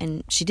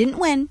 and she didn't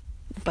win,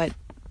 but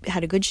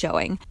had a good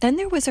showing. Then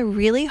there was a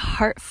really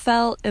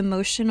heartfelt,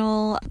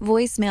 emotional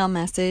voicemail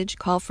message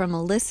call from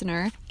a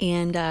listener,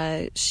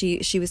 and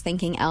she was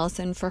thanking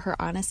Allison for her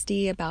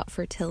honesty about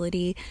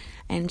fertility,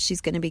 and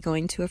she's going to be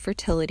going to a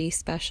fertility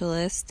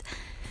specialist.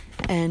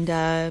 And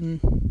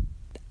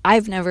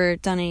I've never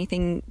done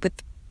anything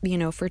with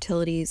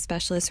fertility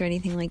specialists or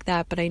anything like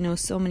that, but I know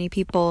so many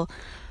people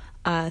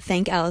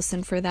thank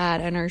Allison for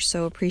that and are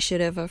so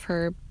appreciative of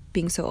her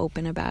being so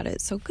open about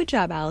it. So good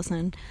job,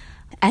 Allison.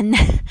 And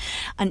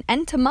an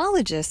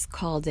entomologist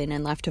called in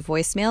and left a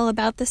voicemail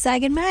about the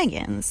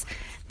Sagan-Magans.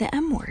 The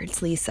M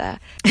words, Lisa.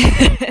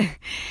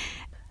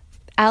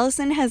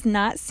 Allison has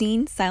not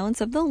seen Silence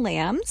of the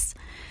Lambs.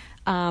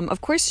 Of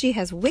course, she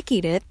has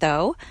wikied it,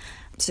 though,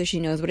 so she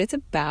knows what it's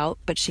about,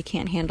 but she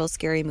can't handle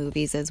scary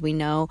movies, as we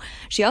know.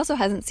 She also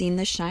hasn't seen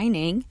The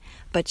Shining,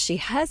 but she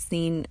has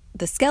seen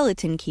The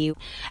Skeleton Key.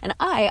 And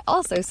I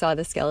also saw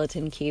The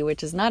Skeleton Key,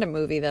 which is not a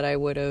movie that I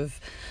would have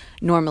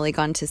normally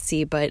gone to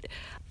see, but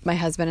my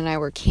husband and I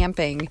were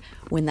camping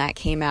when that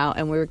came out,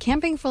 and we were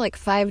camping for like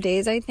 5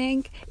 days, I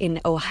think,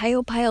 in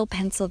Ohiopyle,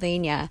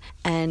 Pennsylvania,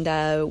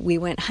 and we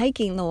went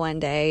hiking the one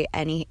day,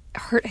 and he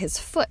hurt his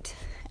foot,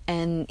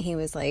 and he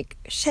was like,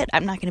 shit,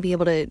 I'm not going to be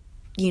able to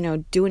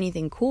do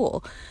anything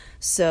cool.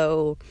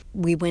 So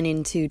we went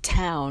into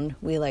town.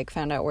 We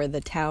found out where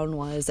the town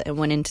was and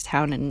went into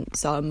town and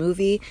saw a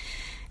movie.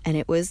 And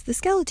it was The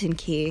Skeleton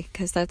Key,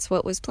 because that's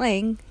what was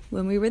playing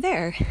when we were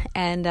there.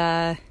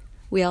 And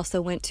we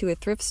also went to a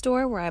thrift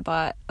store where I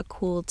bought a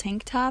cool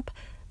tank top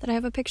that I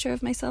have a picture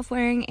of myself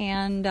wearing.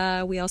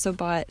 And we also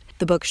bought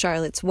the book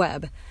Charlotte's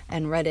Web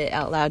and read it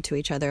out loud to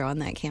each other on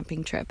that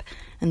camping trip.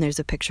 And there's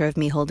a picture of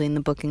me holding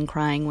the book and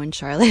crying when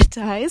Charlotte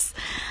dies.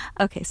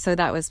 Okay, so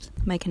that was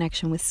my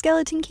connection with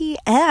Skeleton Key.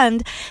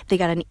 And they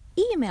got an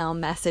email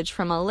message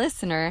from a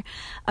listener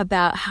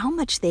about how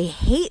much they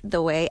hate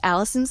the way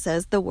Allison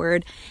says the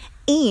word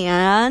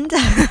and.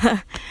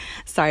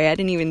 Sorry, I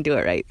didn't even do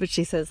it right. But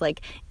she says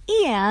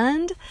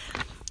and.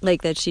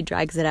 That she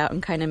drags it out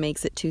and kind of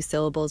makes it 2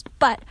 syllables.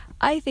 But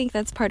I think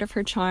that's part of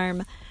her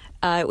charm.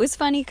 It was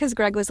funny because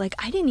Greg was like,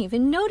 I didn't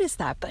even notice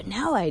that, but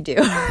now I do.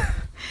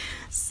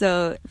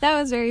 So that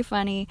was very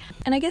funny.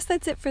 And I guess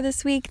that's it for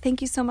this week.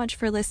 Thank you so much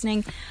for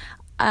listening.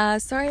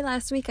 Sorry,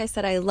 last week I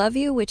said I love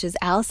you, which is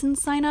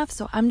Allison's sign off.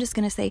 So I'm just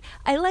going to say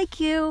I like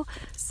you.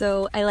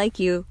 So I like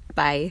you.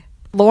 Bye.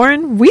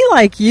 Lauren, we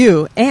like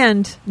you.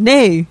 And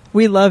nay,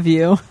 we love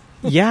you.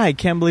 Yeah, I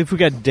can't believe we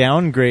got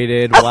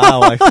downgraded.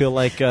 Wow, I feel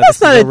like this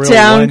is not a a real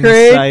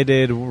downgrade.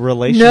 one-sided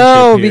relationship.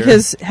 No, here.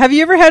 because have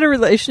you ever had a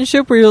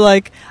relationship where you're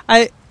like,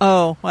 I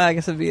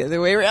guess it'd be the other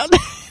way around.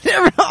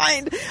 Never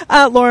mind.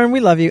 Lauren, we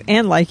love you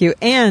and like you.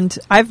 And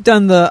I've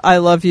done the I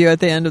love you at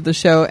the end of the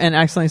show and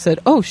accidentally said,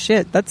 oh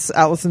shit, that's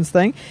Allison's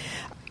thing.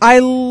 I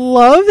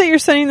love that you're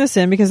sending this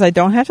in because I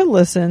don't have to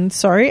listen.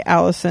 Sorry,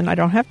 Allison, I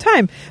don't have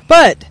time.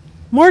 But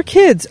more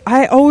kids.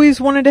 I always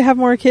wanted to have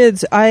more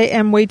kids. I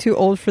am way too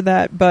old for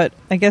that, but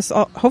I guess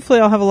hopefully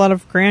I'll have a lot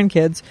of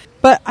grandkids.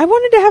 But I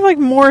wanted to have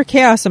more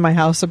chaos in my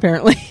house,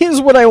 apparently,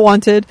 is what I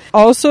wanted.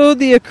 Also,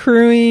 the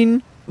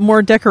accruing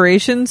more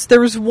decorations.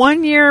 There was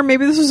one year,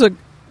 maybe this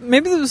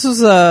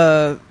was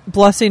a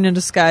blessing in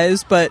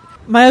disguise, but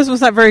my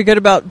husband's not very good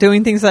about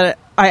doing things that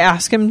I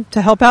ask him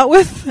to help out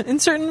with in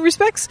certain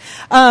respects.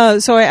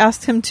 So I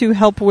asked him to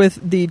help with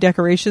the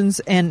decorations,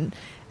 and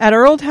at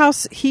our old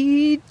house,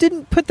 he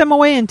didn't put them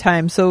away in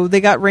time, so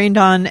they got rained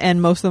on, and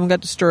most of them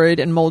got destroyed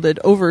and molded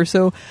over.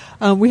 So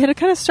we had to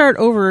kind of start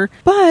over.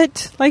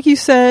 But like you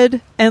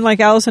said, and like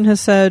Allison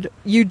has said,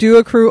 you do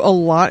accrue a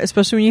lot,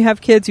 especially when you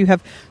have kids. You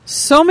have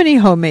so many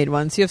homemade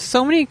ones. You have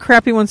so many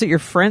crappy ones that your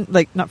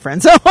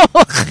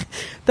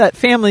that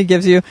family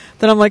gives you,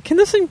 that I'm like, can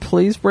this thing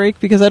please break?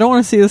 Because I don't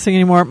want to see this thing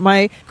anymore.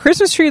 My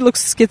Christmas tree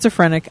looks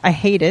schizophrenic. I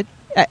hate it.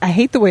 I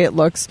hate the way it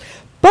looks.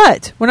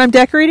 But when I'm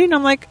decorating,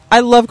 I'm like,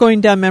 I love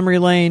going down memory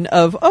lane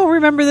of,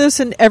 remember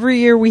this? And every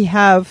year we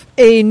have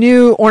a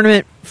new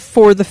ornament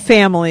for the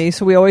family.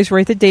 So we always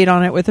write the date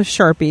on it with a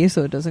Sharpie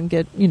so it doesn't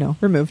get,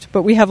 removed.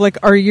 But we have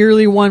our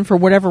yearly one for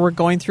whatever we're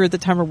going through at the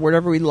time or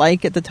whatever we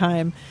like at the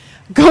time.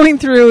 Going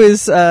through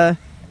is a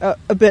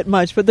bit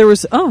much. But there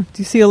was, do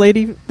you see a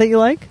lady that you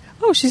like?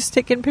 Oh, she's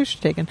getting picture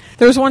taken.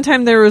 There was one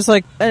time there was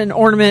an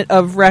ornament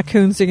of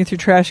raccoons digging through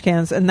trash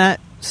cans, and that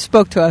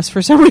spoke to us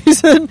for some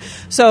reason.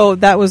 So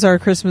that was our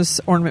Christmas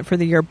ornament for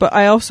the year. But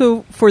I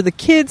also, for the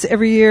kids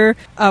every year,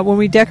 when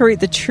we decorate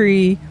the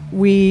tree,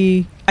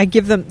 I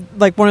give them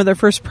one of their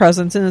first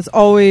presents, and it's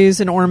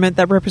always an ornament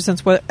that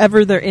represents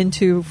whatever they're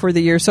into for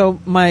the year. So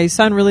my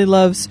son really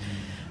loves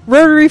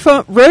rotary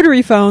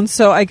phones,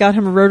 so I got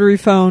him a rotary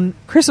phone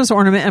Christmas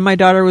ornament, and my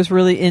daughter was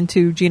really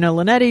into Gina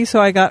Linetti,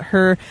 so I got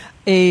her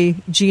a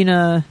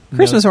Gina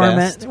Christmas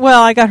ornament. Best.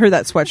 Well, I got her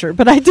that sweatshirt,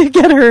 but I did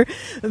get her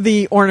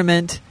the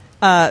ornament.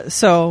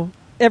 So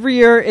every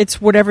year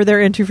it's whatever they're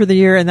into for the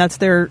year, and that's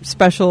their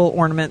special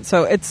ornament.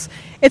 So it's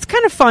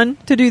kind of fun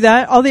to do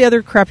that. All the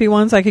other crappy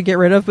ones I could get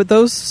rid of, but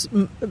those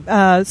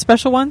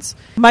special ones.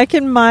 Mike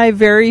and my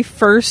very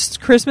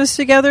first Christmas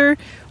together,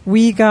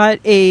 we got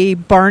a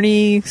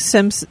Barney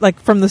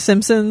from The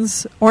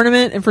Simpsons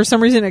ornament, and for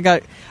some reason it's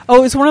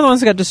one of the ones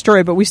that got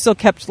destroyed, but we still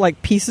kept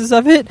pieces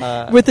of it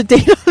with the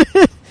date on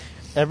it.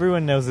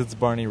 Everyone knows it's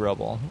Barney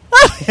Rubble.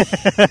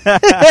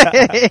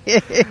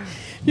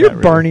 You're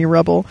Barney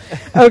Rubble.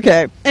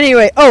 Okay.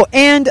 Anyway,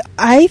 and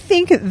I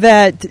think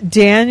that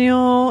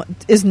Daniel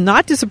is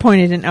not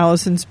disappointed in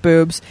Allison's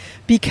boobs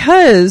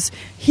because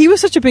he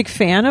was such a big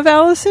fan of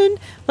Allison.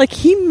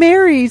 He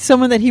married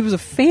someone that he was a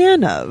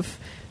fan of.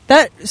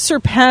 That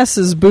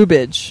surpasses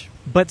boobage.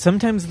 But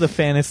sometimes the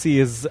fantasy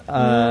is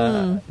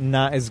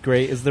not as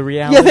great as the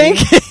reality. You think?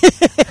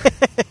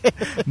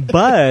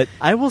 But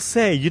I will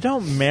say, you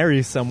don't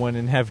marry someone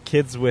and have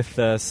kids with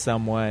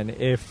someone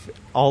if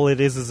all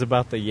it is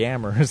about the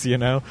yammers.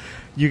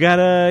 You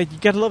gotta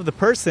love the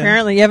person.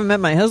 Apparently, you haven't met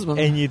my husband.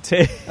 And you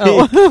take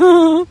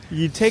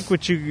you take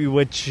what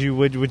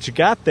you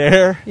got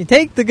there. You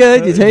take the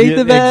good, you take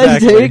the bad,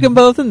 exactly. You take them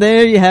both, and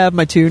there you have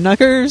my 2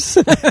 knuckers.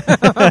 This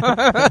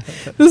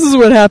is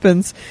what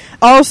happens.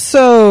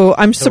 Also,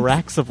 the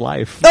racks of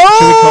life. Oh,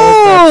 should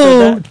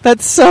we call it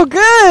that's so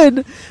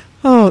good.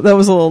 Oh, that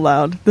was a little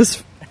loud.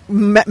 This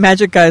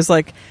magic guy's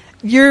like,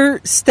 You're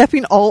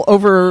stepping all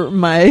over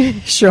my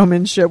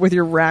showmanship with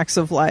your racks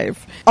of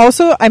life.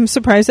 Also, I'm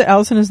surprised that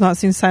Allison has not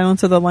seen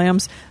Silence of the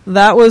Lambs.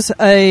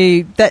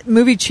 That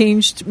movie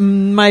changed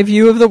my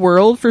view of the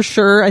world for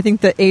sure. I think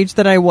the age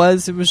that I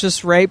was, it was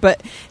just right.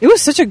 But it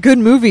was such a good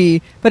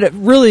movie, but it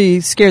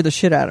really scared the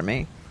shit out of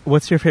me.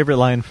 What's your favorite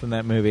line from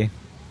that movie?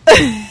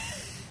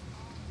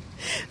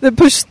 That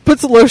puts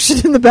the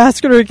lotion in the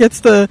basket or gets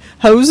the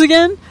hose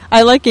again.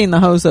 I like getting the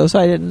hose, though, so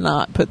I did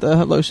not put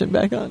the lotion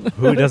back on.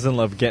 Who doesn't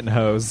love getting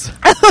hose?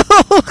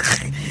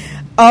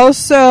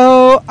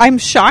 Also, I'm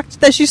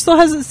shocked that she still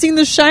hasn't seen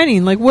The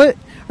Shining. Like, what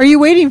are you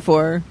waiting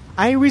for?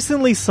 I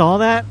recently saw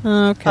that.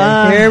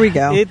 Okay, here we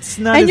go. It's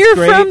not and as you're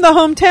great. from the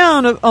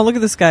hometown of... Oh, look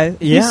at this guy.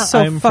 Yeah, He's so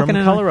I'm from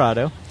fucking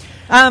Colorado.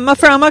 I'm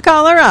from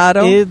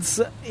Colorado.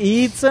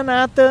 It's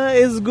not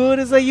as good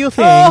as you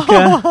think.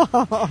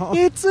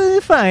 It's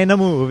a fine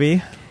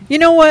movie. You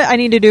know what I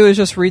need to do is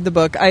just read the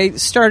book. I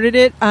started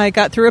it. I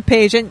got through a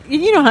page, and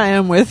you know how I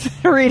am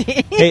with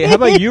reading. Hey, how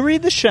about you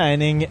read The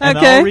Shining, and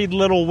Okay. I'll read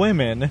Little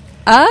Women.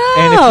 Oh.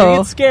 And if you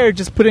get scared,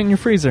 just put it in your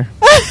freezer.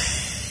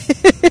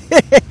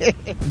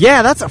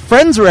 Yeah, that's a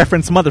Friends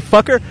reference,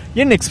 motherfucker. You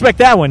didn't expect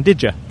that one,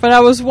 did you? But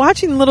I was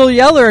watching Little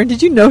Yeller, and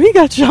did you know he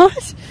got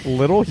shot?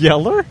 Little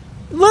Yeller?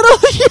 Little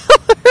Yeller.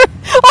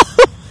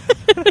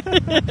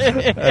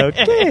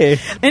 Okay.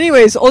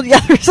 Anyways, Old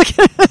Yeller's like...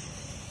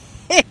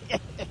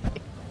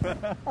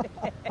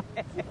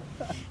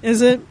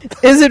 Is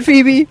it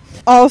Phoebe?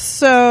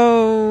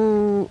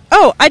 Also...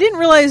 Oh, I didn't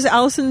realize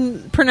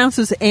Allison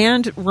pronounces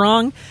 "and"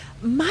 wrong.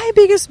 My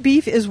biggest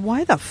beef is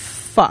why the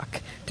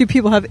fuck do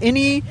people have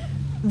any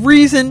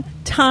reason,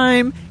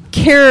 time,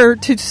 care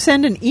to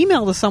send an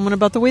email to someone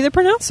about the way they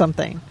pronounce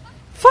something?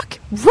 Fuck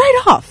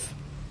right off.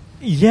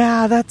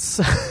 Yeah, that's...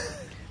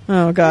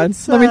 Oh, God.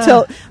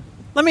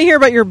 Let me hear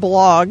about your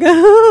blog.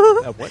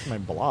 What's my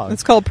blog?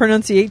 It's called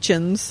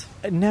Pronunciations.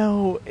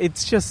 No,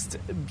 it's just...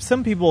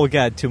 Some people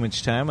got too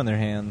much time on their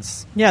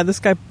hands. Yeah, this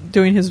guy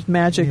doing his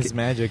magic. His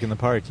magic in the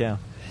park, yeah.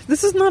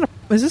 This is not a...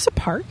 Is this a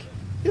park?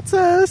 It's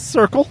a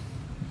circle.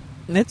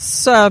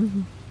 It's a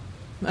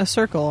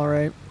circle, all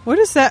right. What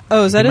is that?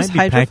 Oh, is that his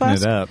hydro packing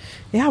flask? it up.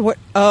 Yeah, what?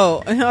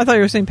 Oh, I thought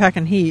you were saying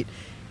packing heat.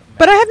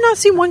 But I have not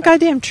seen one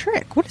goddamn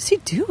trick. What is he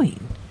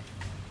doing?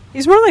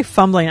 He's more like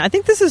fumbling. I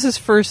think this is his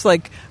first,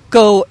 like,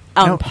 go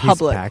out in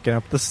public. He's packing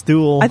up the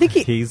stool. I think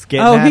he's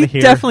getting out of here.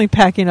 He's definitely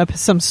packing up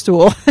some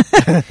stool.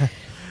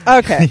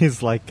 Okay.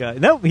 He's like,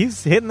 no,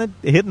 he's hitting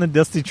the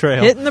dusty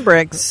trail. Hitting the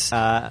bricks.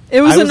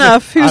 It was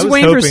enough. He was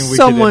waiting for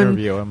someone.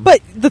 Him. But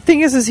the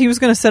thing is he was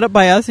going to set up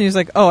by us, and he was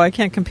like, oh, I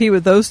can't compete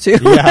with those two.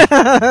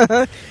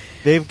 Yeah.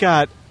 They've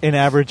got an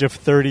average of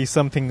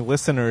 30-something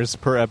listeners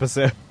per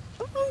episode.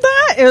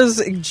 That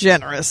is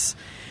generous.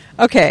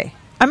 Okay.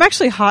 I'm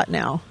actually hot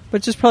now,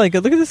 which is probably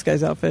good. Look at this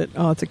guy's outfit.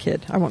 Oh, it's a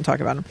kid. I won't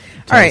talk about him.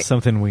 Tell all right.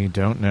 Something we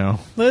don't know.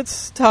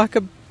 Let's talk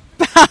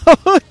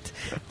about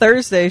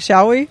Thursday,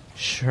 shall we?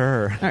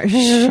 Sure. All right,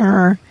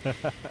 sure.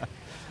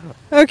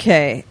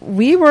 Okay.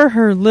 We were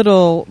her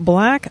little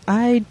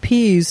black-eyed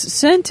peas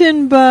sent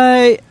in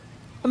by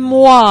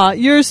moi,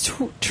 yours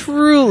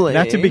truly.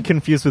 Not to be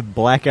confused with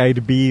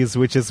black-eyed bees,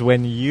 which is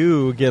when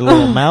you get a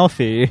little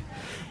mouthy.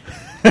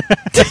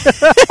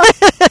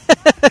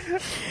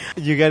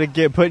 You got to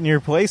get put in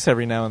your place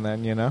every now and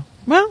then, you know?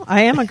 Well,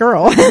 I am a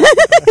girl.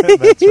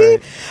 That's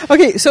right.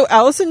 Okay, so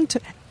Allison...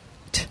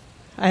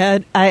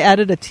 I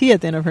added a T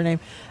at the end of her name.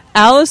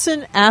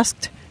 Allison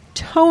asked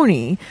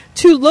Tony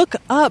to look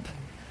up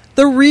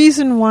the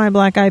reason why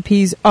black eyed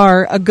peas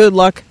are a good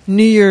luck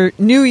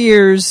New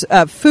Year's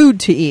food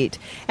to eat.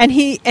 And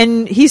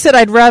he said,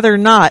 I'd rather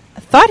not.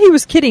 Thought he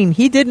was kidding.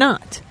 He did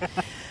not.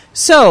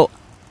 So...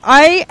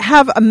 I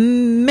have a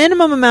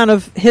minimum amount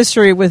of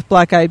history with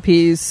black-eyed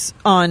peas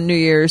on New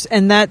Year's,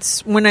 and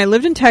that's when I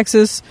lived in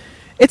Texas.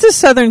 It's a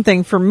southern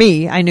thing for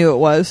me. I knew it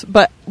was,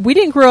 but we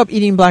didn't grow up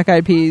eating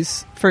black-eyed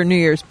peas for New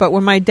Year's. But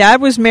when my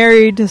dad was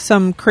married to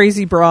some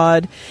crazy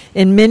broad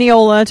in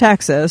Mineola,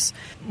 Texas,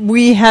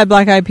 we had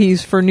black-eyed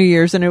peas for New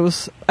Year's, and it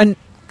was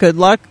good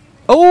luck.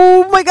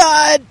 Oh, my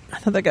God. I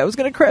thought that guy was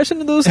going to crash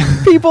into those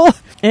people.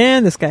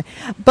 And this guy.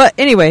 But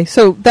anyway,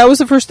 so that was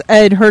the first I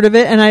had heard of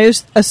it, and I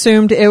just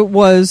assumed it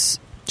was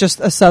just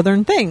a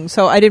southern thing.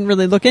 So I didn't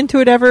really look into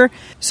it ever.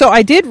 So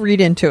I did read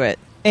into it.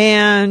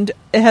 And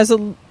it has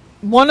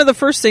one of the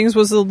first things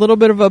was a little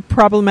bit of a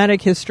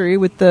problematic history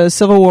with the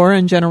Civil War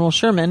and General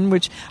Sherman,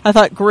 which I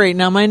thought, great,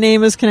 now my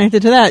name is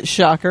connected to that.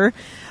 Shocker.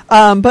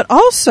 But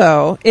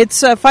also,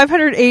 it's a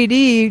 500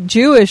 AD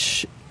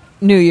Jewish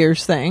New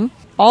Year's thing.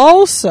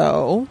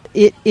 Also,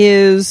 it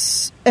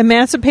is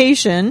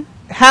emancipation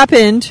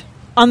happened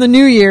on the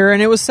New Year, and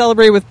it was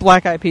celebrated with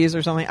black-eyed peas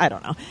or something. I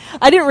don't know.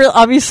 I didn't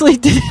obviously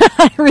did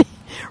not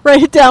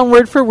write it down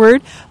word for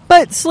word,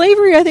 but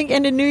slavery, I think,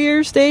 ended New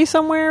Year's Day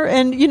somewhere,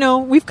 and, you know,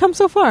 we've come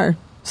so far.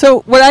 So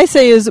what I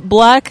say is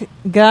black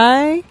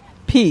guy,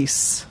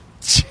 peace.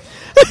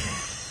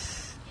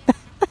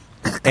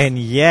 And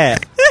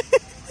yet,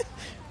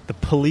 the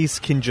police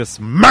can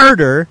just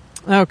murder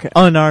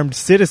unarmed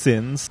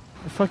citizens.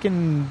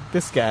 Fucking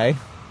this guy.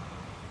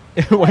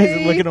 Why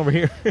is it looking over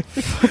here?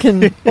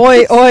 Fucking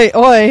oi, oi,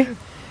 oi.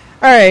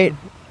 All right.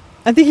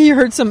 I think he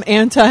heard some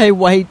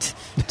anti-white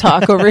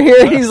talk over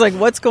here. He's like,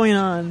 what's going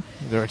on?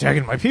 They're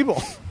attacking my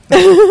people.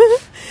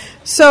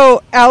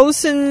 So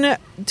Allison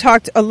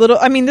talked a little.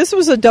 I mean, this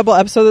was a double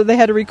episode that they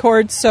had to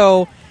record,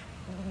 so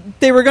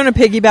they were going to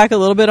piggyback a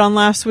little bit on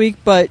last week,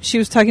 but she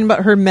was talking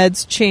about her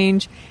meds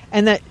change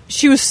and that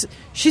she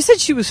said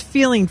she was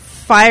feeling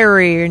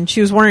fiery, and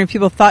she was wondering if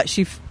people thought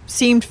she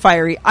seemed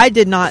fiery. I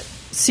did not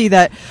see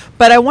that,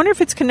 but I wonder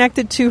if it's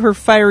connected to her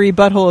fiery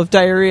butthole of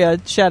diarrhea.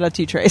 Shout out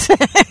to Trace.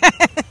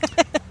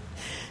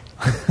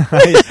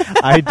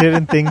 I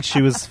didn't think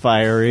she was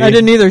fiery. I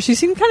didn't either. She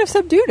seemed kind of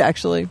subdued,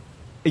 actually.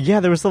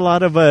 Yeah, there was a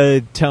lot of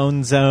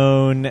Tone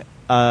Zone,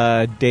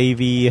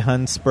 Davey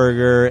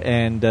Huntsberger,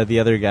 and the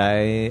other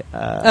guy.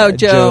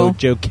 Joe.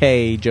 Joe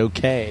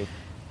K.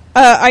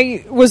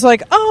 I was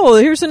like, oh,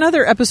 here's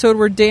another episode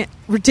where Dan,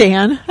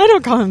 I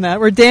don't call him that,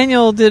 where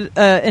Daniel did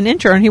an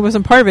intro and he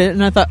wasn't part of it.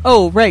 And I thought,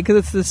 oh, right, because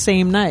it's the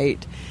same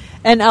night.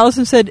 And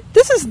Allison said,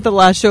 this isn't the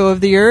last show of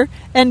the year.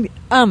 And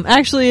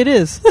actually it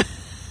is.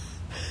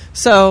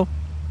 So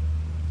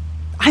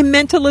I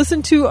meant to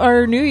listen to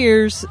our New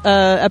Year's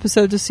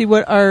episode to see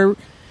what our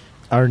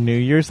New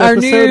Year's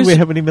episode? We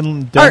haven't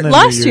even done a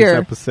last New Year's year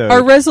episode.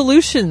 Our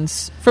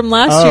resolutions from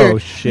last year.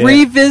 Shit.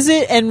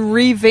 Revisit and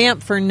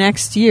revamp for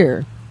next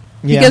year.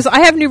 Yeah. Because I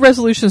have new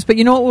resolutions, but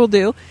you know what we'll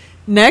do?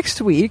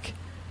 Next week,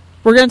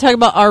 we're going to talk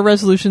about our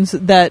resolutions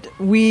that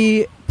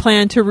we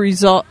plan to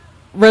resolve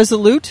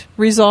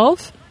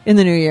in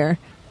the new year.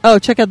 Oh,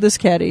 check out this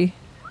caddy.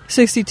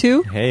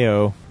 62?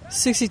 Heyo.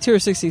 62 or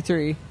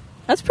 63.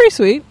 That's pretty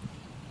sweet.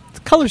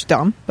 The color's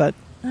dumb, but...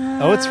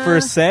 oh, it's for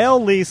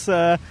sale,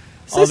 Lisa.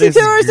 62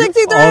 or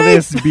 63? All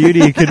this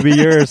beauty could be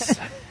yours.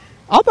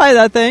 I'll buy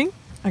that thing.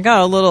 I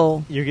got a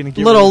little You're get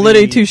little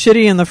Liddy too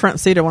shitty in the front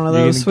seat of one of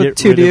those with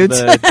two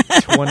dudes. The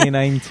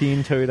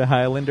 2019 Toyota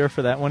Highlander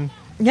for that one.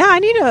 Yeah, I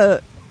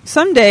need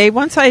someday,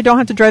 once I don't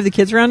have to drive the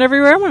kids around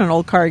everywhere, I want an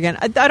old car again.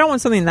 I don't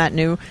want something that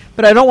new,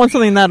 but I don't want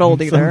something that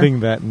old either. Something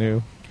that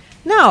new.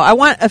 No, I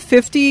want a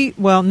 50.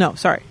 Well, no,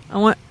 sorry. I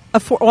want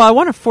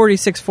a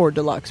 46 Ford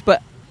Deluxe,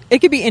 but it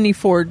could be any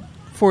 40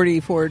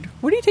 Ford.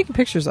 What are you taking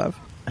pictures of?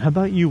 How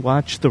about you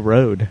watch the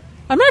road?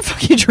 I'm not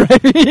fucking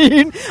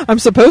driving. I'm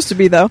supposed to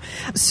be, though.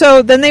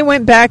 So then they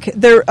went back.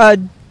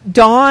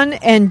 Dawn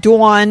and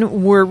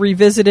Dawn were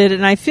revisited,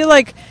 and I feel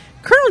like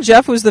Colonel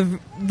Jeff was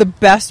the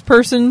best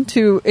person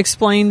to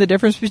explain the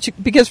difference,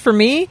 because for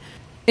me,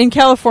 in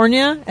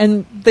California,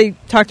 and they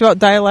talked about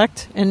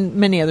dialect in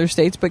many other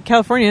states, but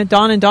California,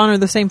 Dawn and Dawn are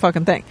the same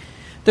fucking thing.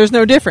 There's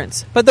no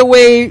difference. But the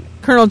way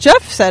Colonel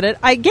Jeff said it,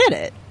 I get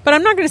it. But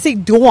I'm not going to say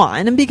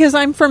Dawn because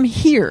I'm from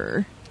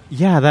here.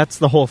 Yeah, that's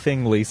the whole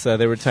thing, Lisa.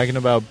 They were talking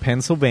about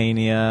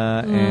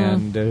Pennsylvania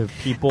and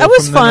people that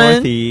was from the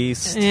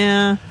Northeast.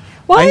 Yeah.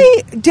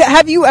 Why?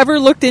 Have you ever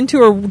looked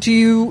into, or do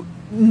you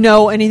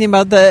know anything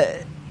about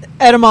the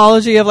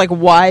etymology of like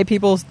why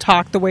people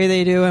talk the way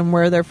they do and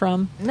where they're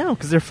from? No,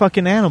 because they're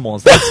fucking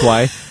animals. That's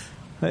why.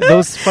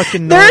 Those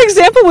fucking... Their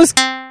example was...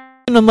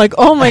 And I'm like,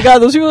 oh my God,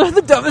 those people are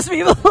the dumbest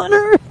people on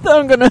earth.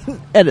 I'm going to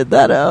edit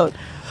that out.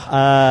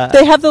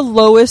 They have the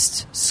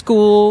lowest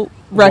school...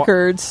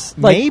 records.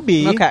 Well,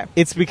 maybe okay.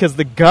 It's because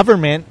the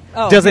government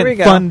here we doesn't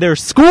go. fund their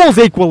schools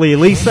equally,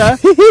 Lisa.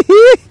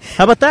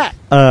 How about that?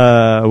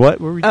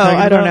 What were we talking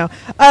about? I don't know.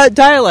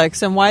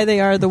 Dialects and why they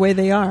are the way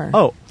they are.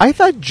 Oh, I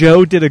thought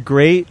Joe did a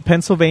great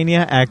Pennsylvania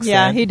accent.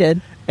 Yeah, he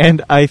did.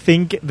 And I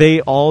think they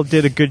all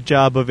did a good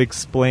job of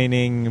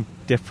explaining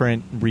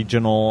different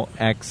regional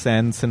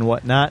accents and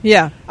whatnot.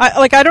 Yeah.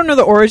 I don't know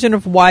the origin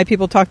of why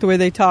people talk the way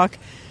they talk.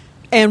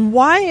 And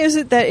why is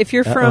it that if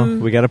you're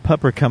from... We got a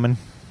pupper coming.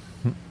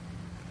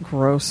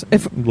 Gross.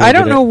 I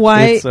don't know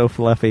why. It's so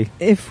fluffy.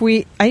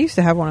 I used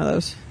to have one of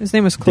those. His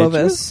name was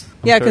Clovis.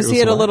 Yeah, because he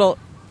had a little...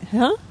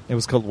 Huh? It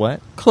was called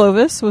what?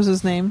 Clovis was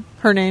his name.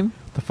 Her name.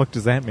 What the fuck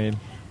does that mean?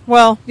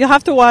 Well, you'll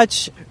have to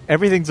watch...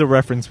 Everything's a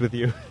reference with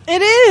you.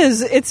 It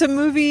is. It's a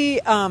movie,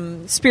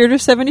 Spirit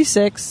of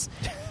 76.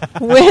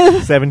 With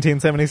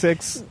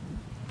 1776?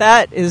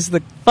 That is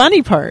the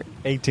funny part.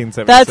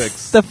 1876.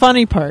 That's the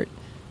funny part.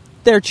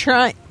 They're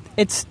trying...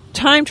 It's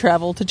time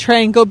travel to try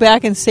and go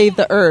back and save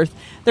the Earth.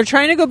 They're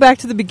trying to go back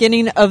to the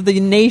beginning of the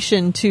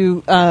nation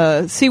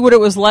to see what it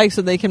was like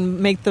so they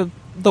can make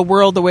the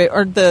world the way...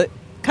 Or the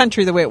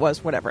country the way it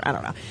was. Whatever. I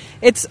don't know.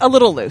 It's a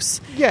little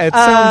loose. Yeah, it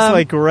sounds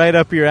like right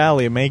up your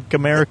alley. Make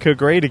America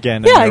great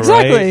again. Yeah,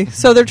 exactly. Right?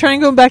 So they're trying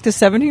to go back to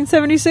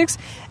 1776.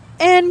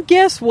 And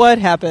guess what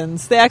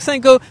happens? They accidentally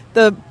go...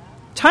 The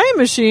time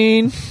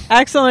machine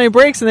accidentally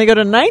breaks and they go to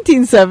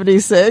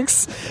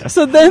 1976.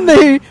 So then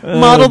they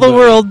model the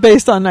world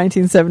based on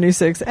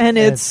 1976. And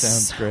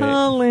it's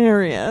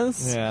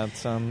hilarious. Yeah, it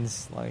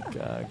sounds like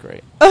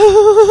great.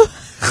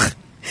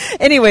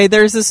 Anyway,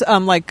 there's this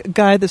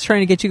guy that's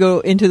trying to get you to go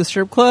into the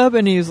strip club,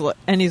 and he's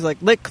like,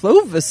 let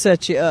Clovis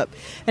set you up.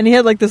 And he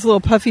had like this little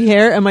puffy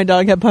hair, and my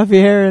dog had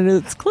puffy hair, and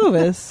it's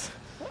Clovis.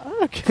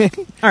 Okay.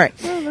 All right.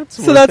 Well,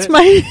 that's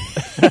my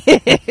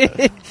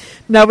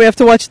Now we have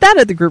to watch that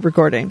at the group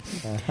recording.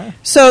 Uh-huh.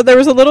 So there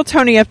was a little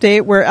Tony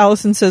update where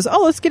Allison says,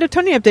 oh, let's get a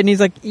Tony update. And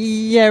he's like,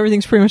 yeah,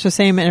 everything's pretty much the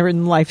same and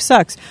everything in life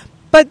sucks.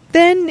 But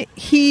then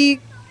he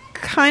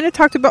kind of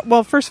talked about,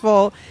 well, first of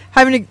all,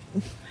 having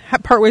to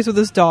part ways with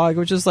his dog,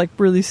 which is like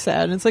really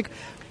sad. And it's like,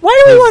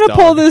 why do we want to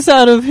pull this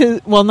out of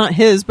his, well, not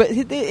his, but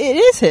it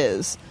is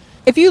his.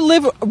 If you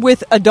live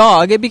with a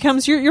dog, it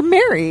becomes, you're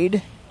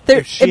married.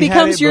 It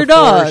becomes your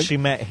dog. She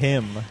met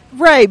him.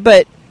 Right,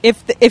 but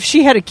if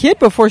she had a kid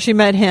before she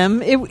met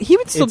him, he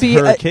would still be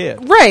her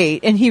kid. Right,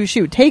 and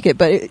she would take it,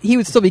 but he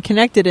would still be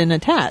connected and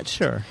attached.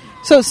 Sure.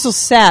 So it's still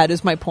sad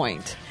is my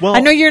point. Well, I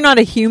know you're not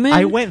a human.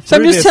 I went so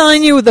through I'm just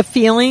telling you the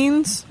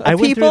feelings of I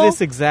went people. through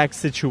this exact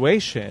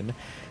situation.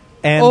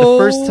 And the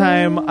first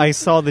time I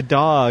saw the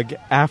dog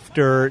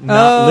after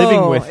not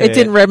living with it... It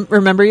didn't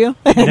remember you?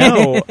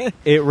 No.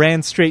 It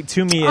ran straight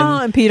to me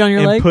and peed on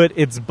your leg? And put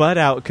its butt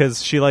out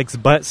because she likes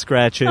butt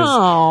scratches.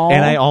 Aww.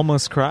 And I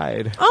almost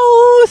cried.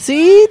 Oh,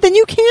 see? Then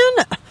you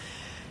can...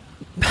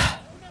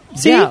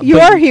 See? Yeah,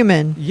 you are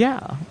human.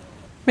 Yeah.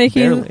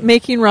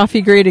 Making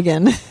Rafi great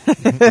again.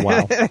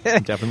 Wow.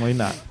 Definitely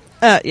not.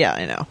 Yeah,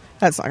 I know.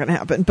 That's not going to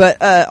happen.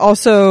 But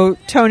also,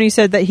 Tony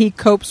said that he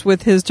copes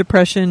with his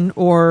depression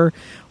or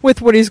with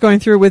what he's going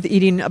through with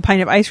eating a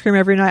pint of ice cream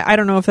every night. I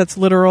don't know if that's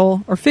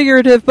literal or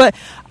figurative, but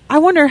I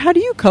wonder, how do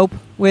you cope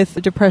with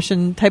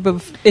depression type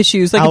of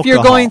issues? Like Alcohol. If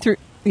you're going through...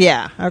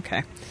 Yeah,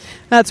 okay.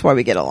 That's why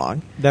we get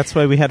along. That's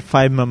why we had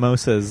 5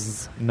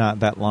 mimosas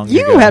not that long ago.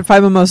 You had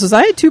 5 mimosas.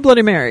 I had 2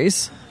 Bloody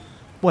Marys.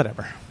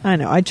 Whatever. I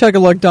know. I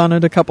chug-a-lugged on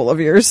it a couple of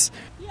years.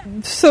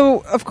 So,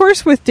 of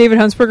course, with David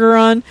Huntsberger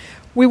on,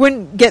 we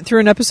wouldn't get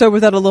through an episode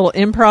without a little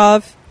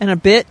improv and a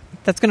bit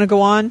that's going to go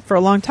on for a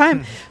long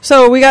time.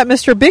 So we got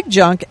Mr. Big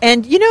Junk.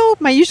 And, you know,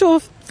 my usual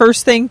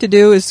first thing to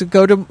do is to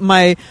go to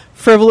my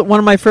one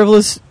of my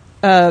frivolous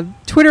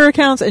Twitter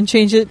accounts and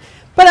change it.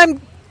 But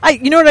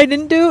you know what I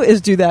didn't do is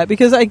do that,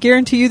 because I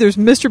guarantee you there's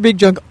Mr. Big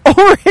Junk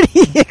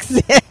already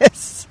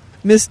exists.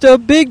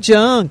 Mr. Big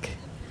Junk.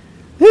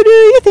 Who do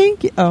you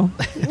think? Oh.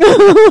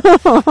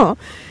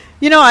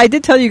 You know, I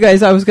did tell you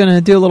guys I was going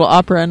to do a little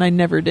opera, and I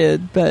never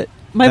did, but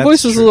my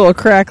voice was a little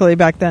crackly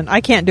back then.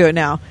 I can't do it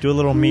now. Do a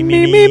little me. Nope,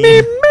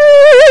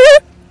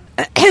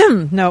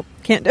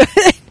 can't do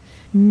it.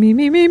 Me.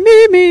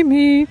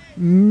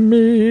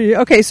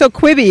 Okay, so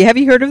Quibi, have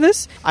you heard of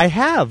this? I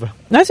have.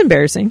 That's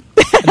embarrassing.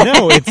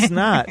 No, it's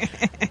not.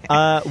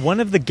 One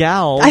of the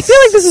gals... I feel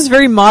like this is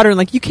very modern.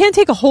 Like, you can't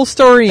take a whole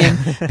story and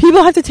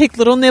people have to take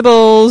little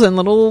nibbles and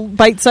little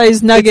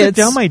bite-sized nuggets. It's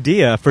a dumb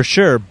idea, for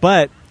sure,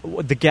 but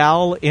the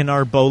gal in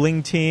our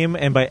bowling team,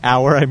 and by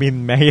our, I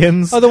mean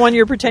Megan's... Oh, the one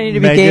you're pretending to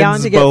be gay on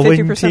to get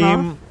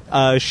 50%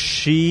 off?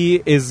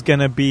 She is going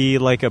to be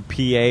like a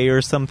PA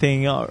or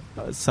something, or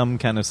some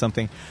kind of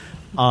something,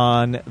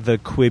 on the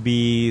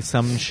Quibi,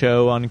 some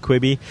show on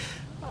Quibi.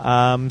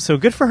 So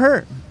good for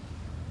her.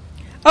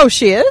 Oh,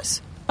 she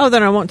is? Oh,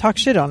 then I won't talk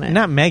shit on it.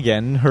 Not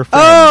Megan, her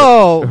friend.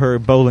 Oh! Her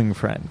bowling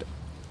friend.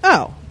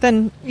 Oh,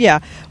 then, yeah.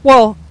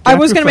 Well, I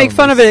was going to make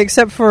fun of it,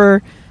 except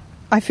for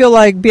I feel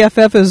like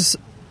BFF is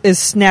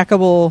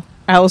snackable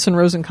Allison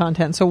Rosen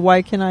content, so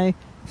why can I...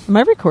 Am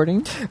I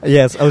recording?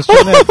 Yes, I was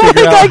trying to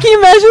figure out... Can you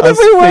imagine if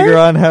we were? Figure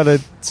out how to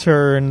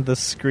turn the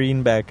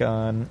screen back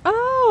on.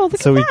 Oh,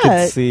 look so at we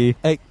that. could see...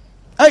 Hey!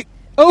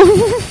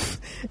 Oh!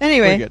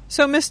 Anyway,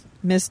 so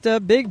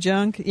Mr. Big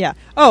Junk, yeah.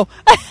 Oh,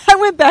 I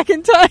went back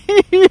in time,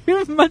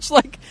 much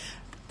like...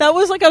 That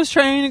was like I was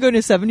trying to go to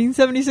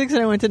 1776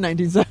 and I went to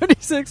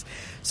 1976.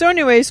 So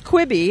anyways,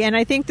 Quibi, and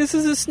I think this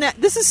is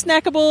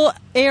snackable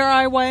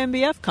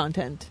ARIYMBF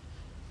content.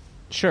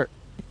 Sure.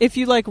 If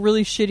you like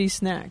really shitty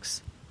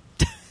snacks.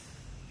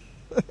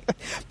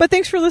 But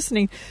thanks for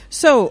listening.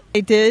 So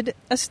I did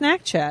a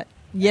snack chat,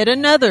 yet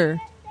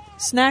another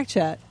snack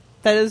chat.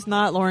 That is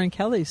not Lauren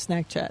Kelly's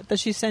snack chat that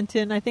she sent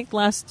in, I think,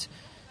 last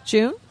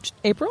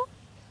April?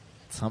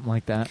 Something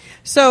like that.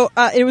 So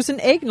it was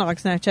an eggnog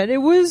snack chat. It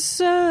was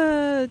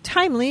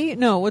timely.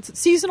 No, what's it?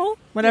 Seasonal?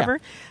 Whatever. Yeah.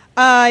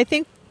 I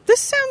think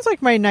this sounds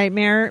like my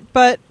nightmare,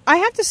 but I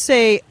have to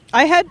say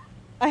I had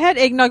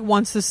eggnog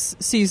once this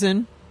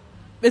season.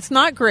 It's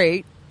not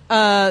great.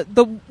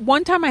 The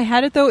one time I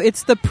had it, though,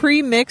 it's the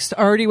pre-mixed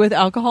already with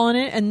alcohol in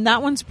it, and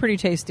that one's pretty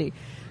tasty.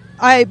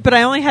 But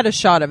I only had a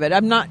shot of it.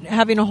 I'm not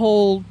having a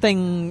whole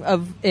thing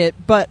of it.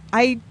 But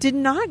I did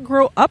not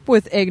grow up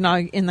with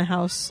eggnog in the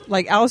house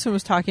like Allison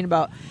was talking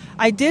about.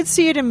 I did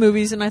see it in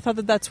movies, and I thought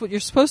that that's what you're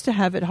supposed to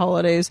have at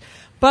holidays.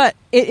 But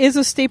it is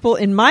a staple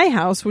in my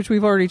house, which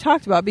we've already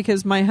talked about,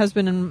 because my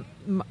husband and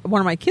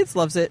one of my kids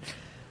loves it.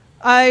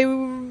 We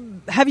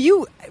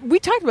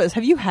talked about this.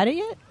 Have you had it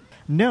yet?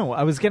 No,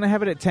 I was going to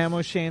have it at Tam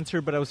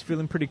O'Shanter, but I was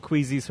feeling pretty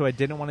queasy, so I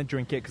didn't want to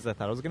drink it because I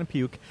thought I was going to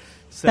puke.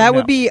 So that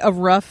would be a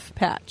rough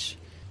patch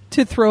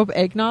to throw up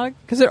eggnog,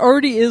 because it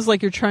already is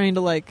like you're trying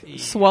to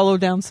swallow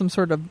down some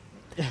sort of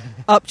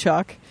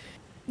upchuck.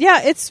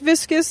 Yeah, it's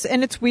viscous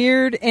and it's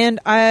weird, and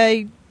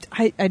I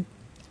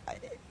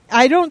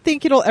don't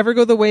think it'll ever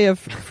go the way of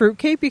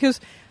fruitcake, because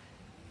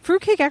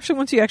fruitcake actually,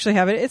 once you actually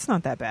have it, it's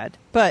not that bad,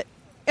 but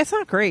it's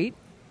not great.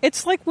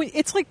 It's like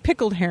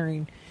pickled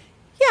herring.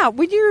 Yeah,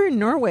 when you're in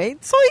Norway,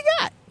 that's all you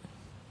got.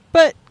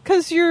 But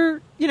because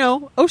you're,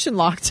 ocean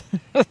locked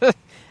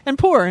and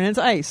poor and it's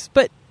ice.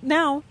 But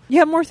now you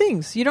have more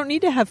things. You don't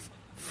need to have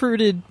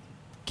fruited,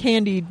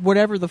 candied,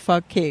 whatever the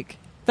fuck cake.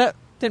 That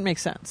didn't make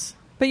sense.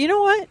 But you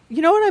know what?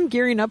 You know what I'm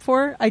gearing up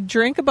for? I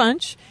drank a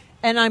bunch,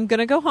 and I'm going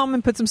to go home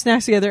and put some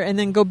snacks together and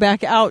then go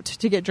back out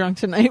to get drunk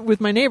tonight with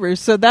my neighbors.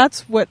 So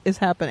that's what is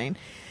happening.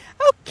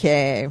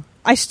 Okay.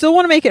 I still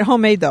want to make it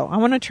homemade, though. I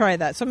want to try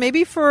that. So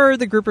maybe for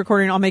the group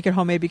recording, I'll make it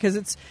homemade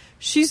because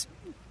she's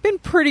been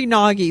pretty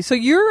noggy. So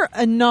you're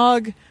a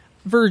nog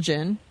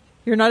virgin.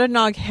 You're not a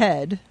nog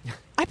head.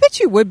 I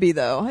bet you would be,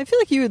 though. I feel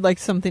like you would like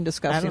something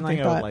disgusting like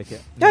that. I don't think I would like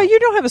it. No, you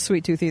don't have a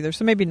sweet tooth either,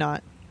 so maybe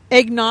not.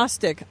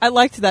 Agnostic. I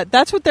liked that.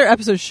 That's what their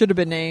episode should have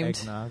been named.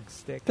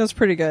 Eggnog-stick. That's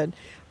pretty good.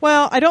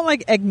 Well, I don't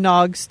like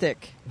eggnog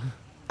stick.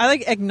 I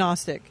like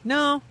agnostic.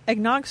 No,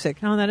 eggnog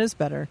stick. No, that is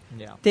better.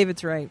 Yeah.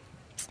 David's right.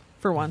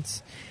 For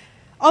once.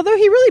 Although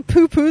he really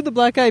poo-pooed the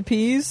Black Eyed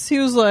Peas. He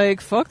was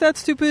like, fuck that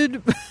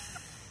stupid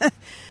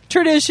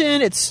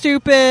tradition. It's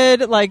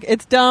stupid. Like,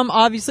 it's dumb,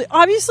 obviously.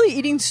 Obviously,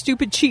 eating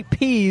stupid, cheap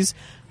beans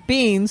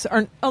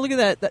are... Oh, look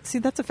at that. See,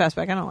 that's a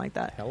fastback. I don't like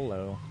that.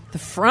 Hello. The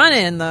front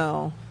end,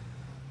 though.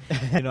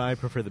 I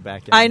prefer the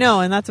back end. I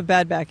know, and that's a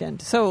bad back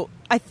end. So,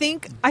 I feel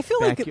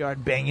like...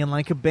 Backyard banging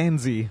like a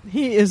Benzie.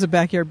 He is a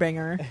backyard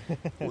banger.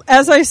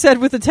 As I said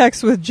with the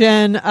text with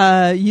Jen,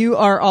 you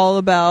are all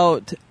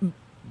about...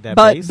 That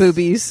butt base?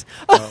 Boobies.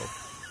 Oh.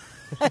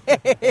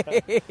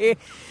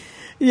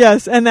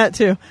 Yes, and that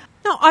too.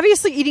 No,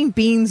 obviously eating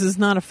beans is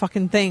not a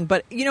fucking thing,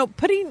 but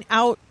putting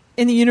out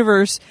in the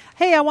universe,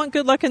 hey, I want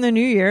good luck in the new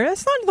year,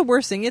 that's not the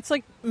worst thing. It's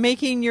like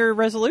making your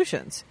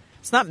resolutions.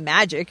 It's not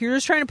magic. You're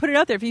just trying to put it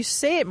out there. If you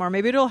say it more,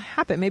 maybe it'll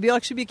happen. Maybe you'll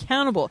actually be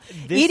accountable.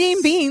 Eating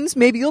beans,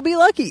 maybe you'll be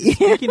lucky.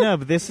 Speaking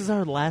of, this is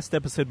our last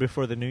episode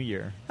before the new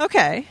year.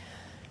 Okay.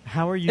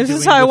 How are you doing? Is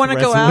this how I want to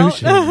go out?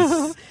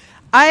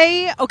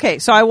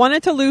 So I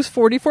wanted to lose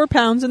 44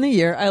 pounds in the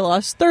year. I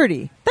lost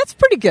 30. That's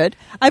pretty good.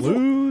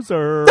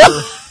 Loser.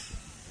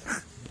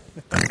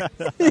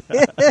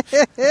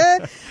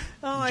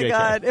 Oh my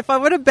God. If I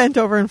would have bent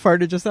over and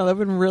farted just now, that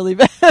would have been really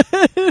bad.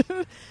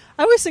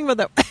 I always think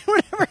about that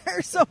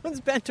whenever someone's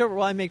bent over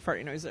while I make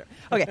farting noise there.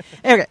 Okay.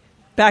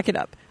 Back it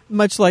up.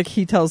 Much like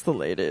he tells the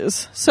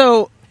ladies.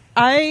 So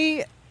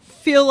I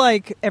feel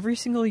like every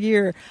single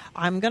year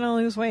I'm going to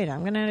lose weight.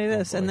 I'm going to do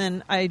this. And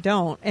then I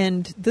don't.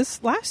 And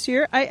this last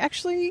year I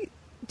actually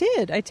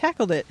did. I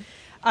tackled it.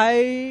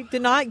 I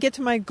did not get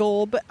to my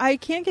goal, but I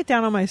can't get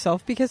down on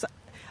myself because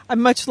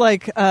I'm much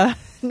like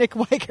Nick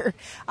Weiger.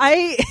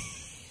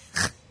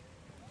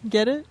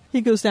 Get it?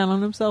 He goes down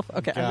on himself?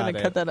 Okay, I'm going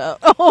to cut that out.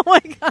 Oh my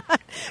God.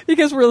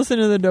 Because we're listening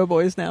to the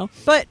Doughboys now.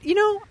 But,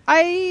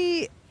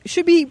 I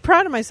should be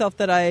proud of myself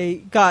that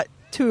I got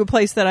to a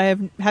place that I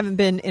haven't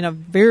been in a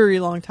very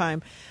long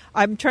time.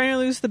 I'm trying to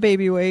lose the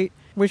baby weight,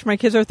 which my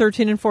kids are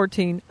 13 and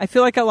 14. I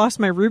feel like I lost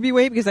my Ruby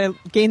weight because I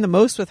gained the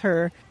most with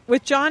her.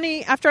 With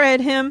Johnny, after I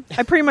had him,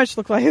 I pretty much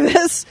look like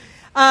this.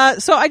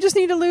 So I just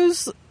need to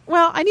lose...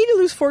 Well, I need to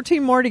lose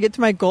 14 more to get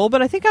to my goal,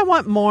 but I think I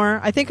want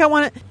more. I think I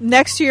want it.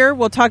 Next year,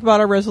 we'll talk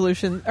about our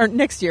resolution. Or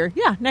next year.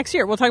 Yeah, next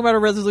year. We'll talk about our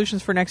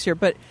resolutions for next year.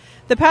 But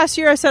the past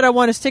year, I said I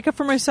want to stick up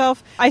for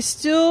myself. I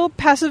still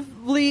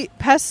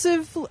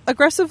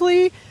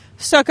passive-aggressively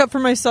stuck up for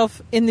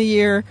myself in the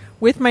year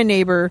with my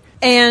neighbor.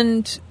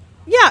 And,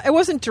 yeah, it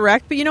wasn't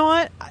direct. But you know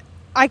what?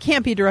 I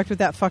can't be direct with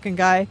that fucking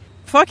guy.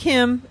 Fuck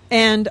him.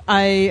 And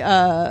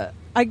I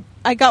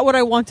got what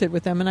I wanted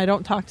with them, and I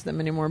don't talk to them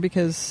anymore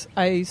because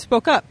I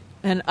spoke up,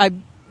 and I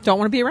don't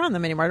want to be around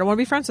them anymore. I don't want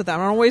to be friends with them.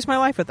 I don't want to waste my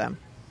life with them.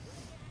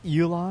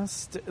 You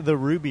lost the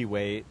Ruby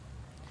weight,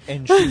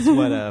 and she's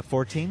what,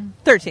 14?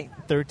 13.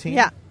 13?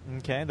 Yeah.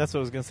 Okay, that's what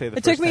I was going to say.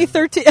 It took me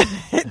 13.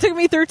 It took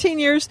me 13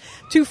 years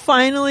to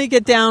finally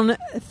get down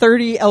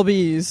 30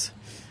 lbs.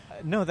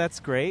 No,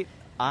 that's great.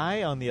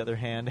 I, on the other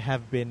hand,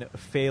 have been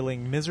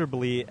failing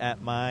miserably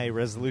at my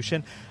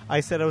resolution. I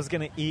said I was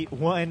going to eat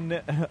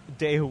 1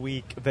 day a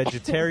week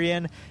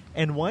vegetarian,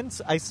 and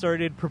once I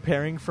started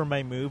preparing for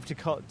my move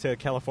to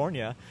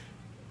California,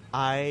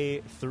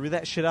 I threw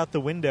that shit out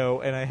the window,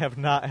 and I have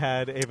not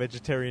had a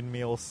vegetarian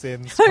meal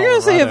since I was going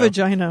to say a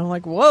vagina. I'm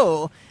like,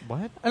 whoa.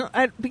 What?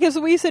 Because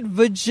the way you said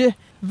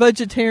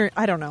vegetarian,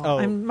 I don't know. Oh,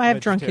 I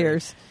have drunk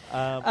ears.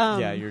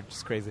 Yeah, you're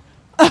just crazy.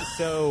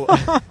 So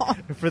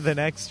for the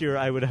next year,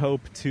 I would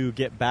hope to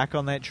get back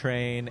on that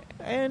train.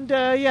 And,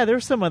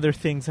 there's some other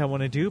things I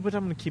want to do, but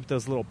I'm going to keep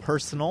those a little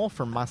personal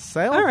for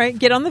myself. All right,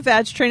 get on the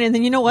vag train. And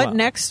then you know what?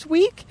 Next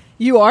week,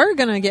 you are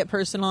going to get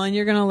personal, and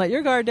you're going to let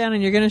your guard down,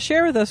 and you're going to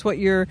share with us what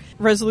your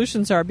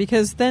resolutions are,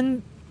 because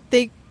then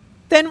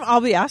I'll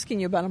be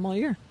asking you about them all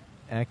year.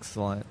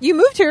 Excellent. You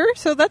moved here,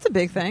 so that's a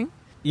big thing.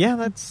 Yeah,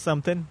 that's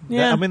something.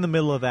 Yeah. I'm in the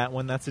middle of that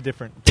one. That's a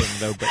different thing,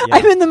 though. But yeah.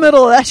 I'm in the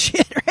middle of that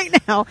shit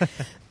right now.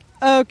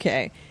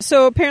 Okay.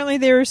 So apparently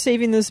they were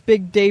saving this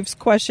big Dave's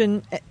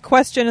question,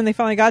 and they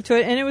finally got to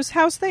it, and it was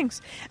how's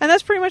things? And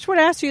that's pretty much what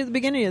I asked you at the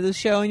beginning of the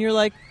show, and you're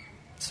like,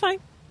 it's fine.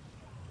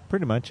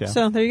 Pretty much, yeah.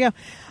 So there you go.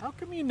 How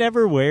come you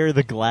never wear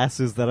the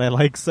glasses that I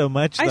like so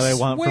much that I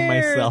want for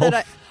myself?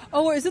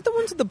 Oh, is it the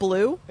ones with the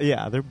blue?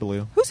 Yeah, they're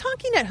blue. Who's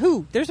honking at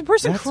who? There's a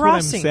person That's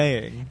crossing. what I'm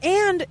saying.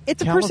 And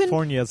it's a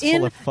California person is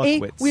full in of a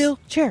fuckwits.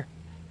 wheelchair.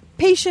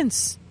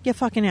 Patience, you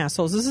fucking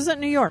assholes. This isn't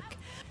New York.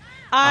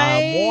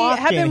 I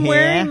have been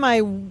wearing my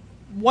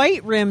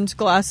white-rimmed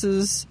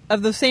glasses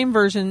of the same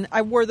version.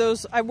 I wore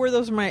those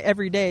in my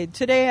everyday.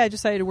 Today, I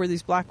decided to wear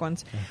these black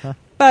ones. Uh-huh.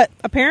 But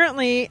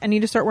apparently, I need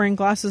to start wearing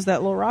glasses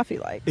that Lil Rafi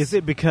likes. Is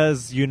it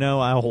because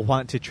I will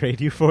want to trade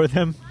you for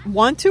them?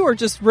 Want to, or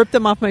just rip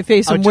them off my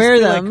face and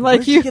wear them? Like,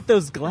 where'd you get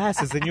those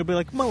glasses? And you'll be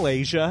like,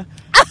 Malaysia.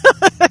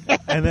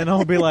 And then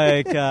I'll be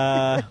like,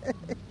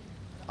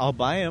 I'll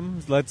buy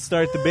them. Let's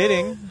start the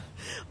bidding.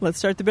 Let's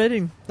start the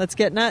bidding. Let's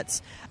get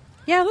nuts.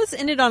 Yeah, let's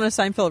end it on a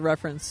Seinfeld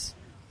reference.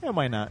 Yeah,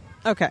 why not?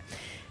 Okay.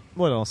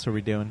 What else are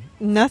we doing?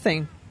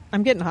 Nothing.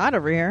 I'm getting hot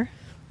over here.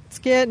 It's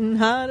getting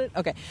hot.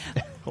 Okay.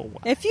 Oh, wow.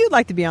 If you'd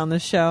like to be on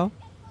this show,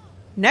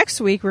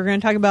 next week we're going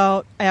to talk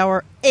about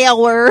our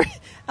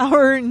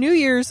New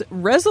Year's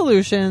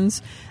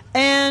resolutions,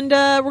 and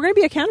we're going to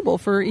be accountable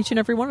for each and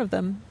every one of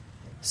them.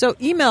 So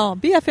email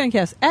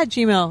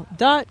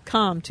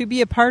bffancast@gmail.com to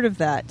be a part of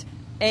that.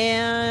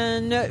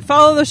 And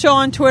follow the show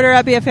on Twitter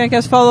at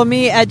BFFancast. Follow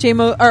me at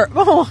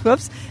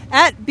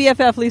at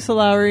BFF Lisa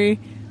Lawrie.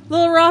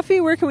 Lil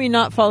Rafi, where can we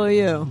not follow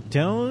you?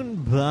 Don't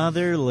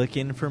bother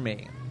looking for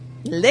me.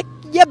 Lick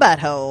your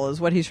butthole is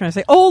what he's trying to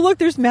say. Oh, look,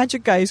 there's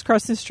Magic Guy. He's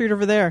crossing the street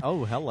over there.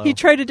 Oh, hello. He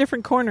tried a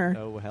different corner.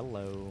 Oh,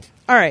 hello.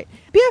 All right.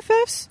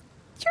 BFFs,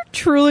 you're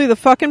truly the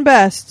fucking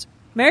best.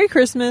 Merry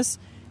Christmas.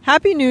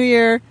 Happy New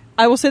Year.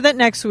 I will say that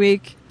next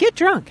week. Get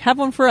drunk. Have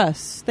one for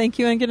us. Thank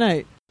you and good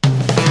night.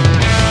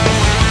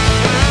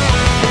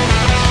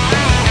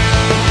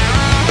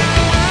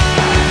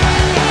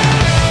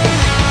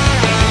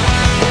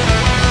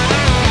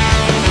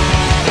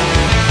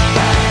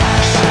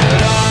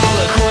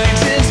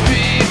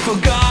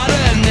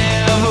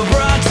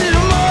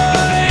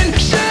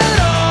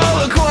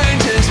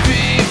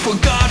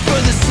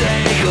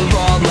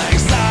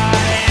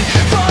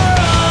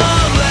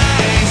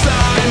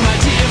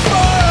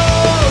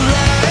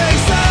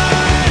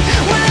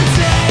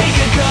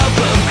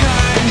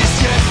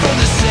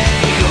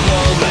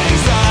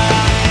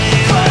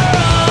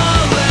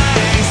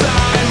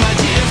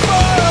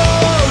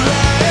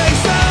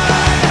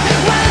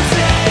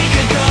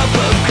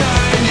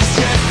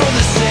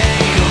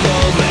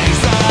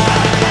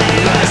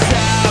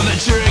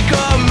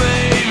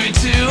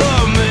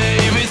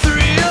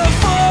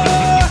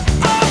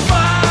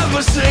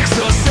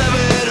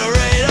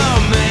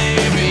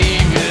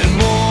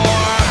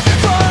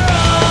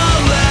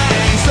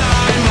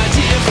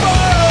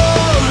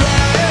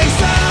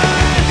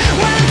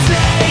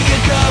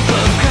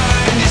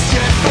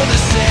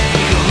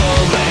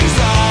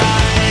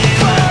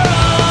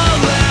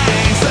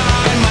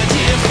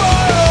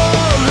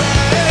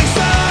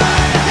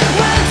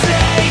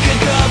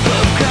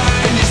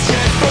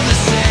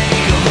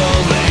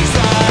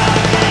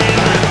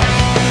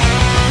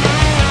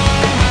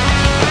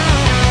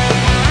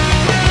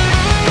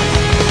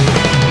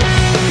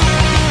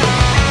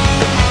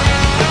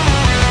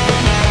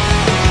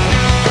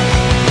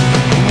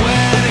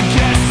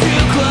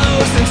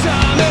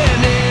 Time